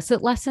those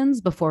implicit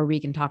lessons before we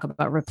can talk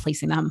about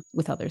replacing them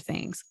with other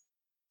things.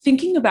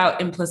 Thinking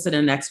about implicit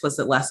and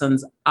explicit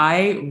lessons,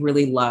 I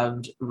really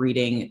loved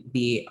reading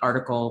the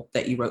article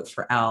that you wrote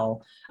for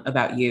Elle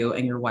about you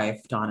and your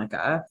wife,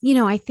 Donica.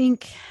 I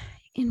think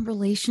in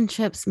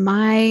relationships,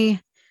 my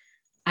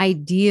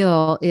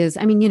ideal is,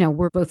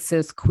 we're both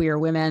cis queer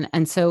women.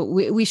 And so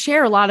we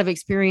share a lot of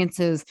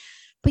experiences,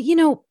 but,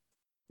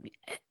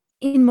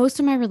 in most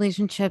of my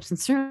relationships and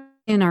certainly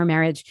in our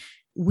marriage,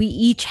 we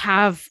each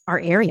have our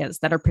areas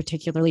that are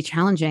particularly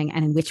challenging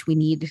and in which we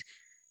need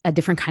a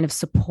different kind of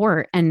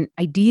support. And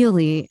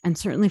ideally, and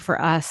certainly for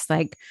us,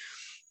 like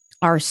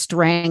our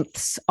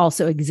strengths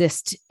also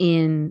exist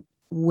in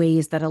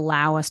ways that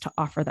allow us to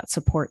offer that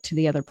support to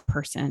the other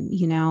person,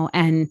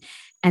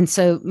 and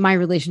so my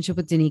relationship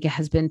with Danica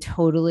has been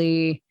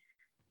totally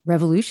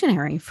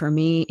revolutionary for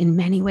me in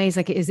many ways.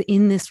 Like it is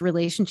in this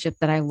relationship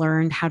that I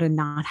learned how to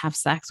not have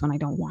sex when I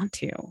don't want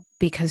to,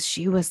 because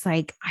she was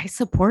like, I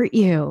support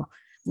you.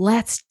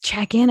 Let's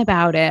check in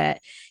about it.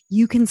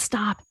 You can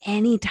stop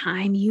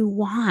anytime you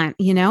want,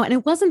 and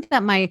it wasn't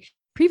that my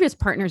previous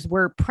partners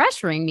were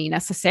pressuring me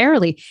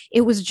necessarily.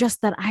 It was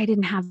just that I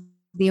didn't have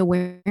the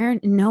awareness.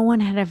 No one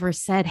had ever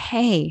said,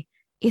 hey,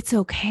 it's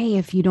okay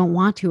if you don't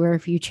want to, or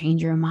if you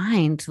change your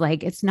mind,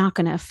 like it's not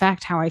going to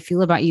affect how I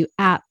feel about you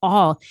at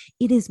all.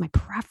 It is my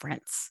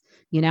preference,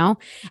 and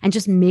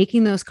just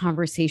making those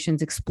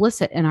conversations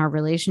explicit in our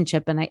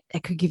relationship. And I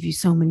could give you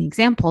so many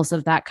examples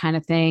of that kind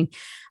of thing.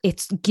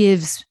 It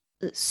gives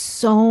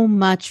so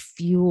much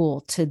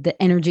fuel to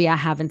the energy I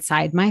have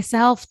inside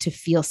myself to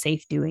feel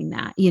safe doing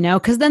that,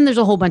 because then there's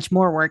a whole bunch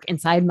more work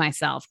inside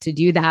myself to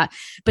do that.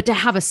 But to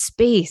have a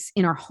space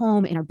in our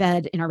home, in our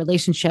bed, in our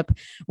relationship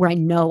where I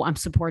know I'm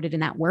supported in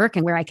that work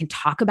and where I can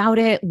talk about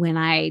it when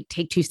I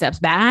take 2 steps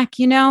back,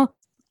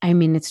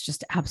 it's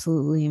just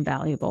absolutely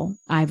invaluable.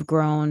 I've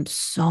grown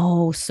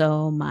so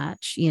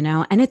much,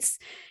 and it's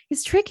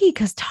tricky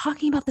because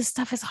talking about this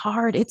stuff is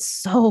hard. It's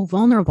so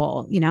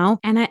vulnerable,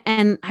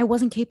 and I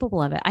wasn't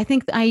capable of it. I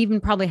think I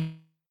even probably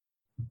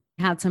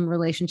had some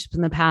relationships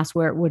in the past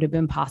where it would have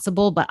been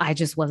possible, but I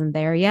just wasn't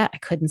there yet. I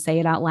couldn't say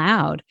it out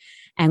loud.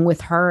 And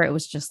with her, it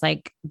was just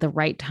like the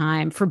right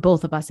time for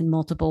both of us in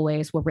multiple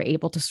ways where we're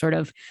able to sort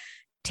of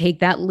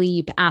take that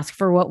leap, ask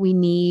for what we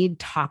need,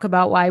 talk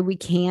about why we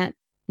can't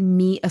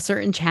meet a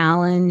certain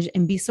challenge,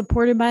 and be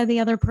supported by the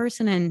other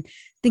person, and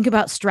think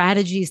about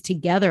strategies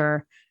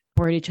together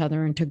for each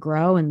other and to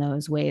grow in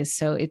those ways.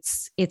 So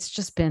it's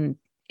been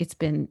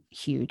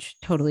huge,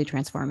 totally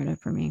transformative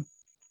for me.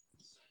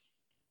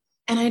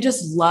 And I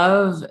just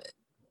love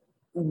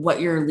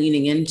what you're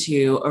leaning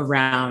into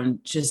around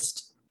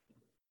just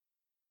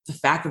the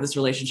fact that this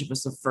relationship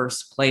was the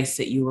first place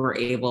that you were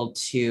able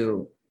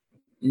to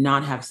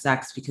not have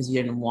sex because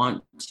you didn't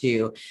want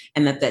to,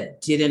 and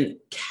that didn't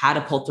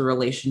catapult the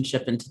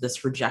relationship into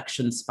this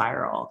rejection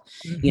spiral,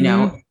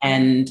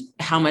 and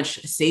how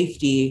much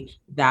safety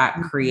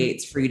that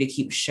creates for you to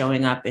keep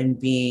showing up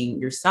and being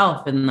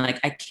yourself. And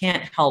like, I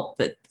can't help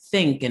but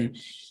think, and,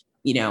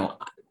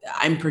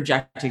 I'm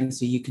projecting,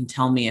 so you can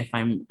tell me if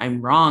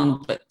I'm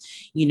wrong, but,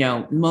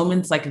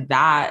 moments like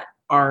that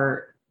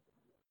are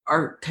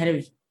kind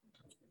of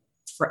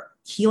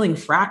healing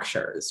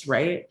fractures,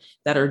 right?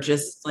 That are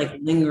just like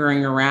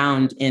lingering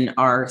around in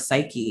our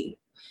psyche.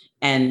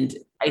 And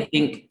I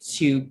think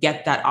to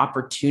get that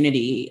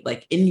opportunity,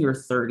 like in your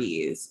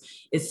 30s,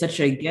 is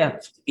such a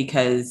gift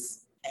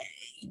because,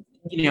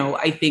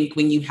 I think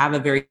when you have a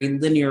very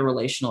linear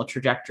relational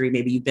trajectory,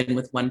 maybe you've been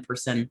with one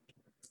person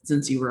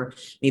since you were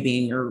maybe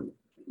in your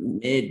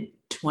mid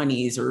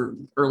 20s or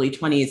early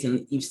 20s,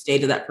 and you've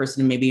stayed to that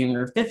person maybe in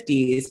your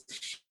 50s.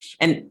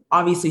 And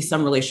obviously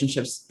some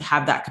relationships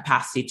have that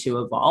capacity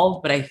to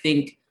evolve, but I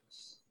think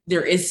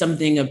there is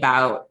something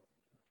about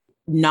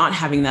not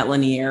having that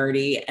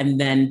linearity and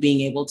then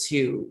being able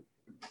to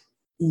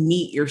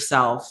meet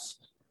yourself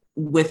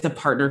with a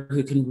partner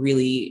who can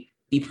really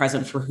be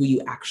present for who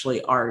you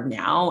actually are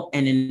now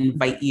and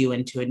invite you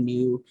into a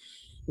new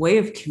way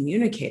of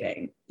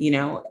communicating.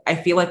 I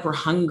feel like we're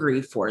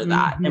hungry for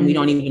that, and we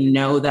don't even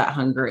know that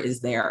hunger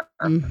is there.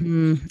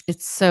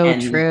 It's so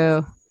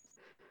true.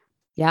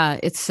 Yeah,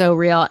 it's so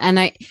real. And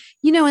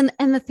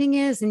and the thing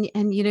is,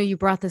 and you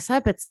brought this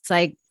up, it's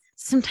like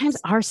sometimes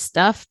our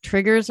stuff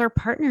triggers our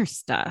partner's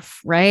stuff,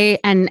 right?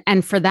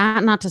 And for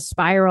that not to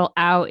spiral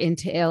out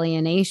into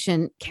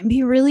alienation can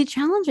be really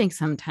challenging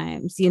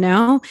sometimes,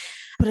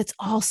 but it's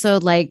also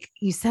like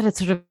you said, it's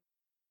sort of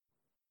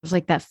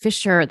like that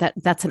fissure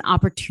that's an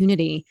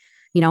opportunity,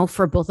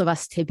 for both of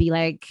us to be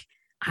like,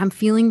 I'm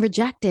feeling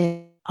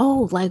rejected.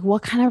 Oh, like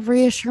what kind of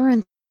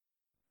reassurance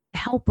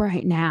help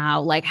right now?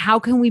 Like, how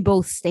can we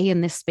both stay in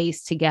this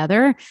space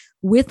together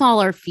with all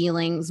our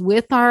feelings,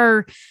 with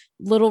our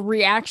little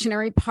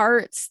reactionary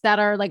parts that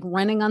are like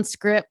running on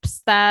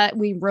scripts that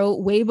we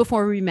wrote way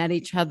before we met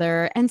each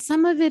other? And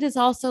some of it is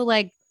also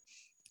like,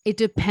 it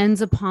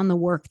depends upon the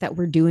work that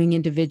we're doing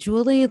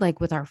individually, like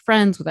with our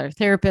friends, with our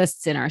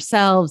therapists, in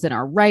ourselves, in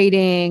our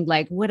writing,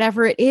 like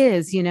whatever it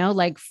is,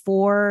 like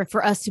for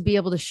us to be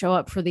able to show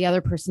up for the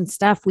other person's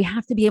stuff, we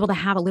have to be able to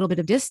have a little bit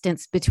of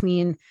distance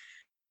between,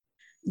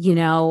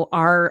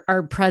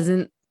 our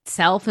present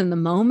self in the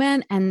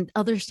moment and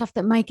other stuff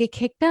that might get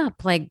kicked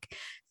up, like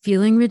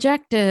feeling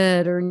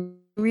rejected or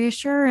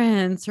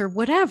reassurance or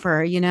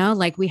whatever,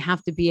 like we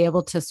have to be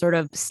able to sort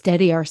of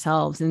steady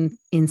ourselves and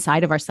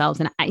inside of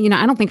ourselves. And I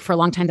don't think for a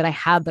long time that I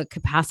had the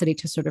capacity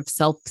to sort of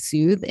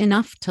self-soothe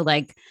enough to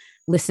like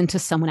listen to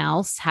someone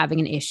else having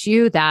an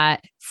issue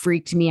that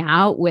freaked me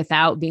out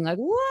without being like,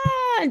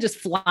 what, and just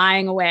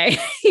flying away,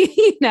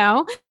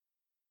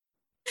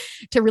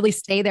 to really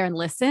stay there and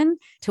listen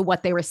to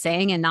what they were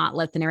saying and not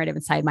let the narrative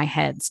inside my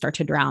head start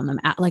to drown them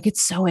out. Like,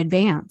 it's so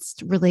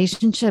advanced.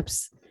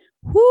 Relationships,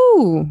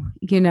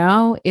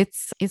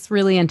 it's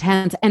really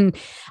intense. And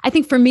I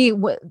think for me,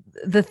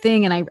 the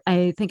thing, and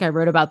I think I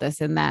wrote about this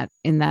in that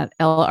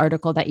Elle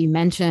article that you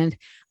mentioned,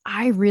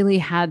 I really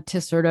had to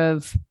sort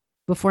of,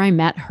 before I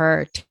met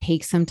her,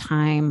 take some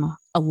time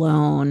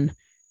alone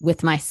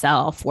with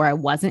myself where I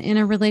wasn't in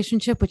a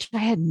relationship, which I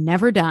had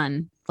never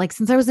done, like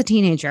since I was a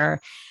teenager.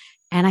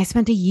 And I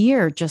spent a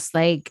year just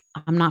like,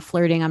 I'm not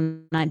flirting,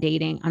 I'm not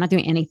dating, I'm not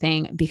doing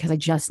anything, because I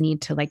just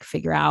need to like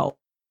figure out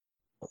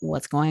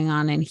what's going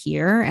on in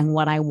here and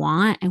what I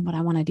want and what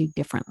I want to do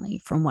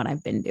differently from what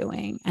I've been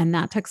doing. And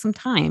that took some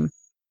time.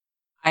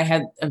 I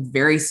had a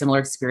very similar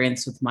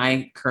experience with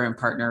my current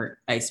partner.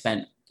 I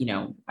spent,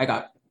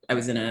 I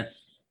was in a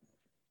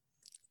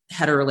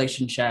hetero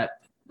relationship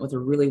with a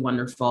really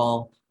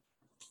wonderful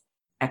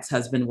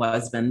ex-husband.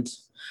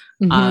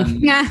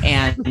 And,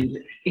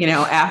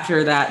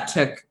 after that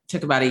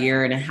took about a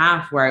year and a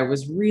half where I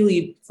was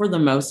really, for the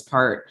most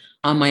part,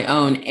 on my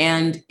own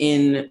and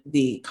in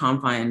the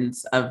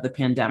confines of the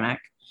pandemic,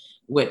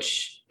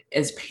 which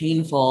as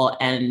painful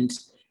and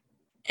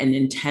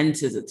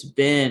intense as it's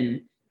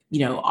been,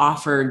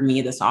 offered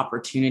me this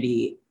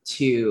opportunity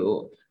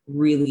to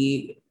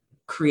really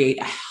create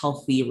a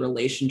healthy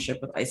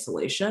relationship with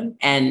isolation.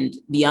 And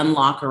the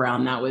unlock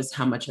around that was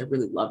how much I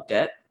really loved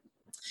it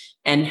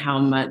and how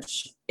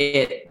much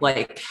it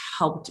like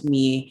helped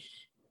me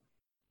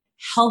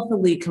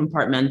healthily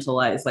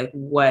compartmentalize like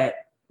what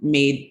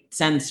made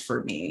sense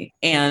for me.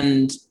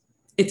 And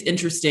it's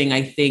interesting,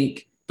 I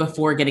think,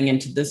 before getting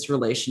into this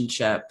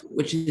relationship,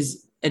 which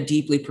is a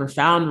deeply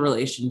profound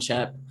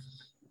relationship,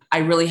 I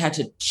really had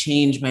to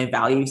change my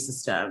value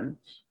system.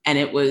 And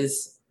it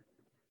was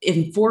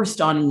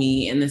enforced on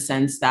me in the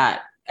sense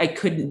that I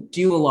couldn't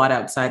do a lot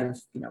outside of,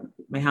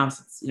 my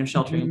house,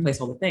 sheltering in place,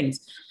 all the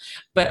things.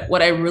 But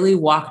what I really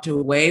walked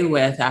away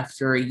with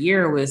after a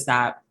year was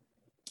that,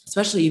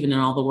 especially even in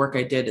all the work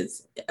I did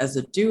as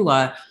a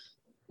doula,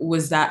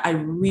 was that I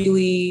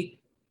really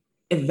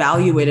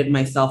evaluated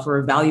myself or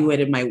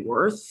evaluated my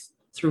worth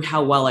through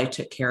how well I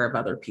took care of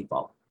other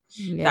people.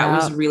 Yeah. That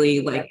was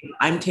really like,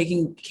 I'm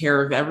taking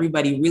care of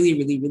everybody really,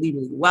 really, really,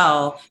 really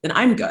well, then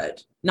I'm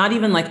good. Not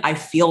even like I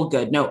feel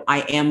good. No,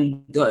 I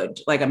am good.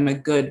 Like I'm a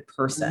good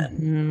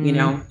person,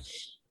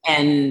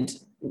 And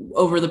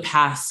over the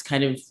past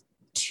kind of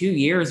 2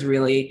 years,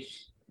 really,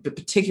 but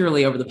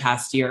particularly over the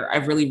past year,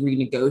 I've really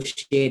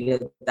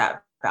renegotiated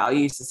that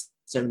value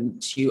system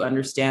to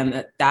understand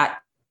that that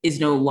is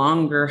no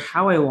longer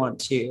how I want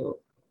to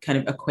kind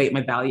of equate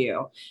my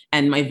value.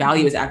 And my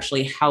value is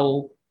actually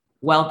how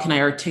well can I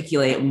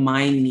articulate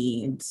my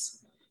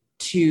needs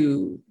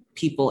to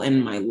people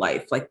in my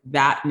life. Like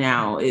that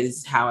now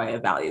is how I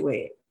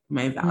evaluate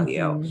my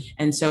value.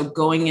 And so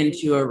going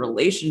into a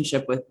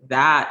relationship with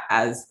that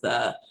as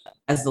the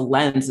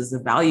lens, as the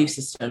value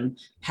system,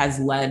 has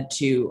led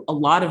to a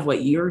lot of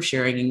what you're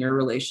sharing in your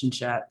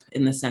relationship,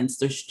 in the sense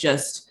there's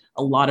just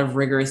a lot of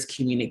rigorous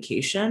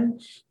communication,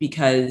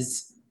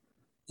 because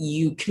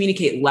you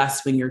communicate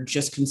less when you're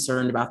just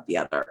concerned about the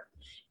other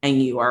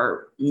and you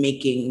are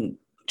making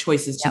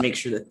choices to make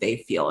sure that they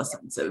feel a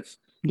sense of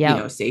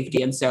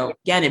safety. And so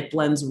again, it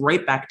blends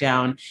right back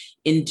down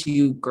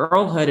into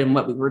girlhood and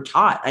what we were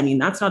taught. I mean,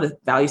 that's not a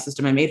value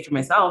system I made for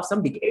myself.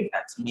 Somebody gave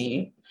that to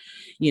me,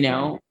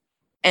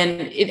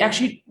 and it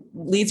actually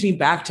leads me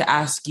back to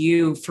ask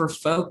you, for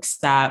folks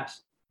that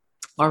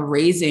are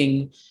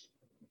raising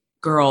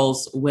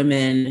girls,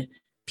 women,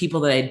 people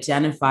that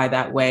identify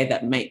that way,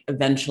 that might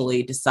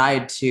eventually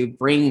decide to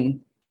bring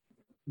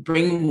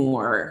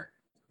more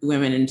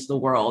women into the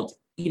world.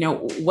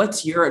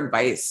 What's your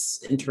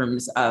advice in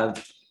terms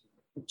of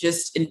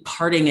just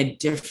imparting a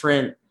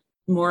different,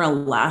 more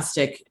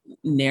elastic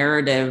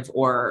narrative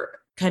or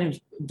kind of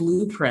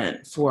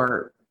blueprint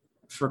for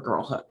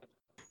girlhood?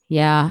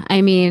 Yeah.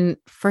 I mean,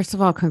 first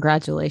of all,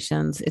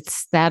 congratulations.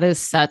 That is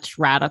such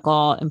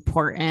radical,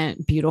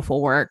 important,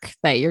 beautiful work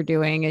that you're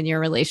doing in your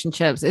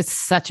relationships. It's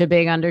such a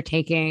big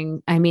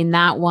undertaking. I mean,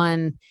 that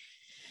one,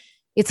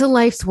 it's a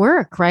life's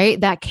work,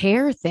 right? That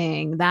care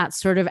thing, that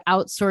sort of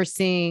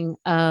outsourcing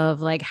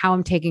of like how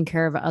I'm taking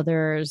care of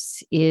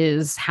others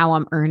is how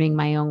I'm earning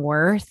my own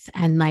worth.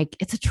 And like,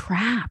 it's a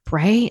trap,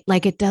 right?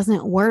 Like it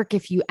doesn't work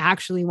if you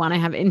actually want to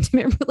have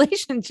intimate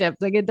relationships.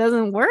 Like it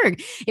doesn't work.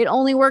 It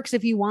only works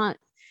if you want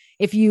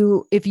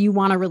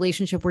a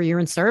relationship where you're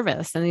in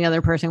service and the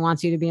other person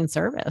wants you to be in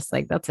service.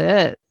 Like that's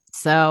it.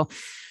 So,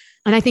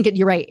 and I think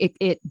you're right.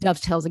 It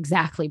dovetails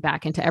exactly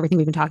back into everything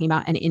we've been talking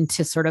about and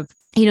into sort of,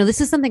 this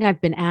is something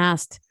I've been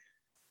asked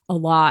a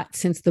lot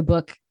since the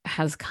book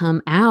has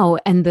come out.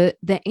 And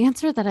the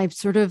answer that I've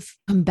sort of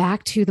come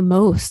back to the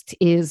most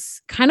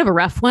is kind of a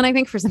rough one, I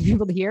think, for some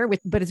people to hear,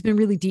 but it's been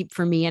really deep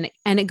for me.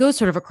 And it goes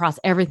sort of across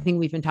everything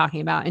we've been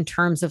talking about in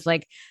terms of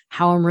like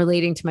how I'm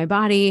relating to my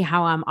body,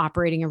 how I'm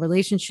operating in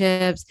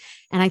relationships.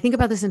 And I think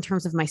about this in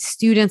terms of my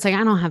students. Like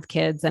I don't have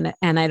kids and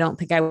I don't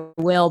think I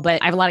will,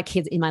 but I have a lot of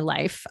kids in my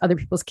life, other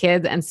people's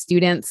kids and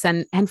students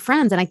and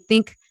friends. And I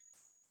think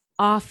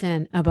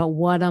often about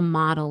what I'm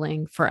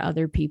modeling for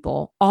other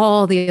people,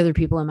 all the other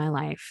people in my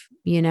life,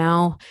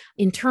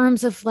 in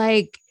terms of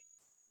like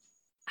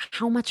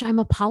how much I'm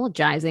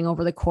apologizing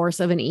over the course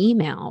of an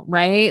email,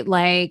 right?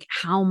 Like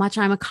how much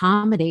I'm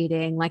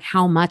accommodating, like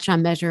how much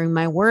I'm measuring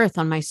my worth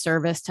on my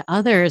service to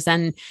others.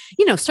 And,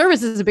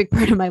 service is a big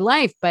part of my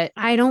life, but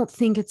I don't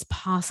think it's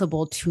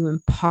possible to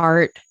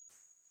impart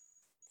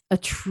a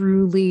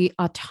truly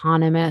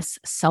autonomous,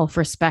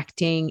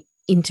 self-respecting,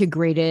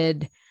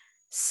 integrated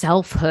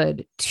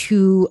selfhood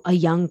to a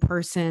young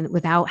person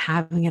without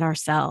having it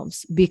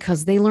ourselves,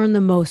 because they learn the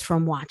most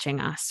from watching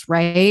us.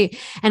 Right.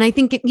 And I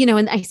think,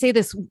 and I say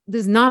this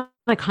is not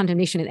a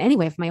condemnation in any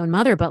way of my own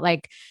mother, but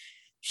like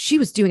she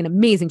was doing an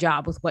amazing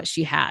job with what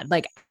she had.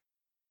 Like,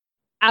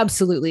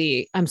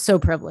 absolutely. I'm so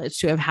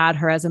privileged to have had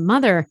her as a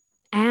mother.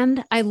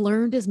 And I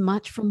learned as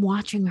much from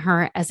watching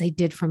her as I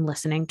did from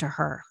listening to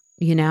her.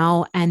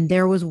 And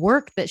there was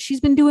work that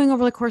she's been doing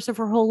over the course of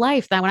her whole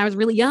life that when I was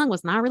really young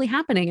was not really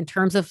happening, in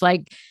terms of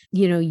like,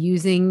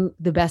 using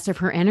the best of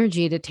her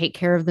energy to take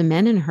care of the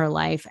men in her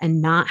life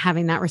and not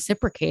having that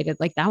reciprocated.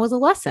 Like that was a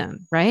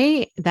lesson,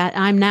 right? That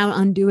I'm now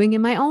undoing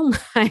in my own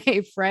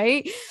life.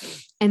 Right.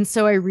 And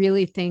so I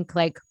really think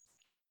like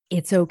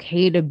it's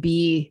okay to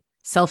be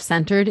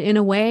self-centered in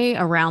a way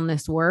around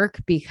this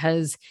work,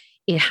 because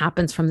it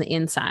happens from the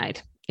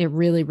inside. It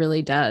really,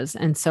 really does.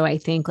 And so I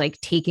think like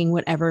taking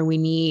whatever we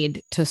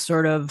need to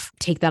sort of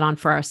take that on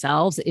for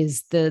ourselves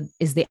is the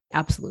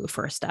absolute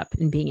first step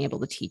in being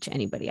able to teach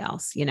anybody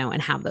else, you know, and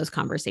have those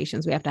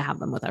conversations. We have to have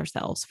them with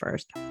ourselves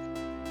first.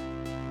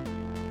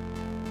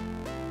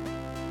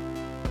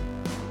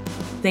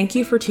 Thank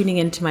you for tuning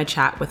in to my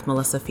chat with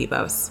Melissa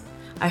Febos.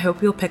 I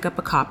hope you'll pick up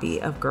a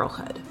copy of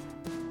Girlhood.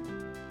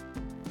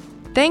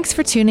 Thanks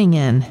for tuning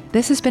in.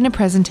 This has been a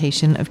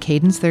presentation of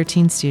Cadence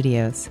 13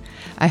 Studios.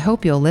 I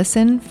hope you'll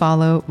listen,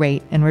 follow,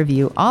 rate, and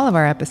review all of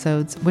our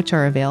episodes, which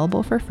are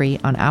available for free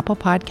on Apple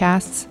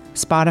Podcasts,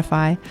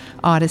 Spotify,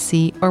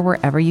 Odyssey, or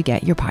wherever you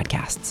get your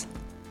podcasts.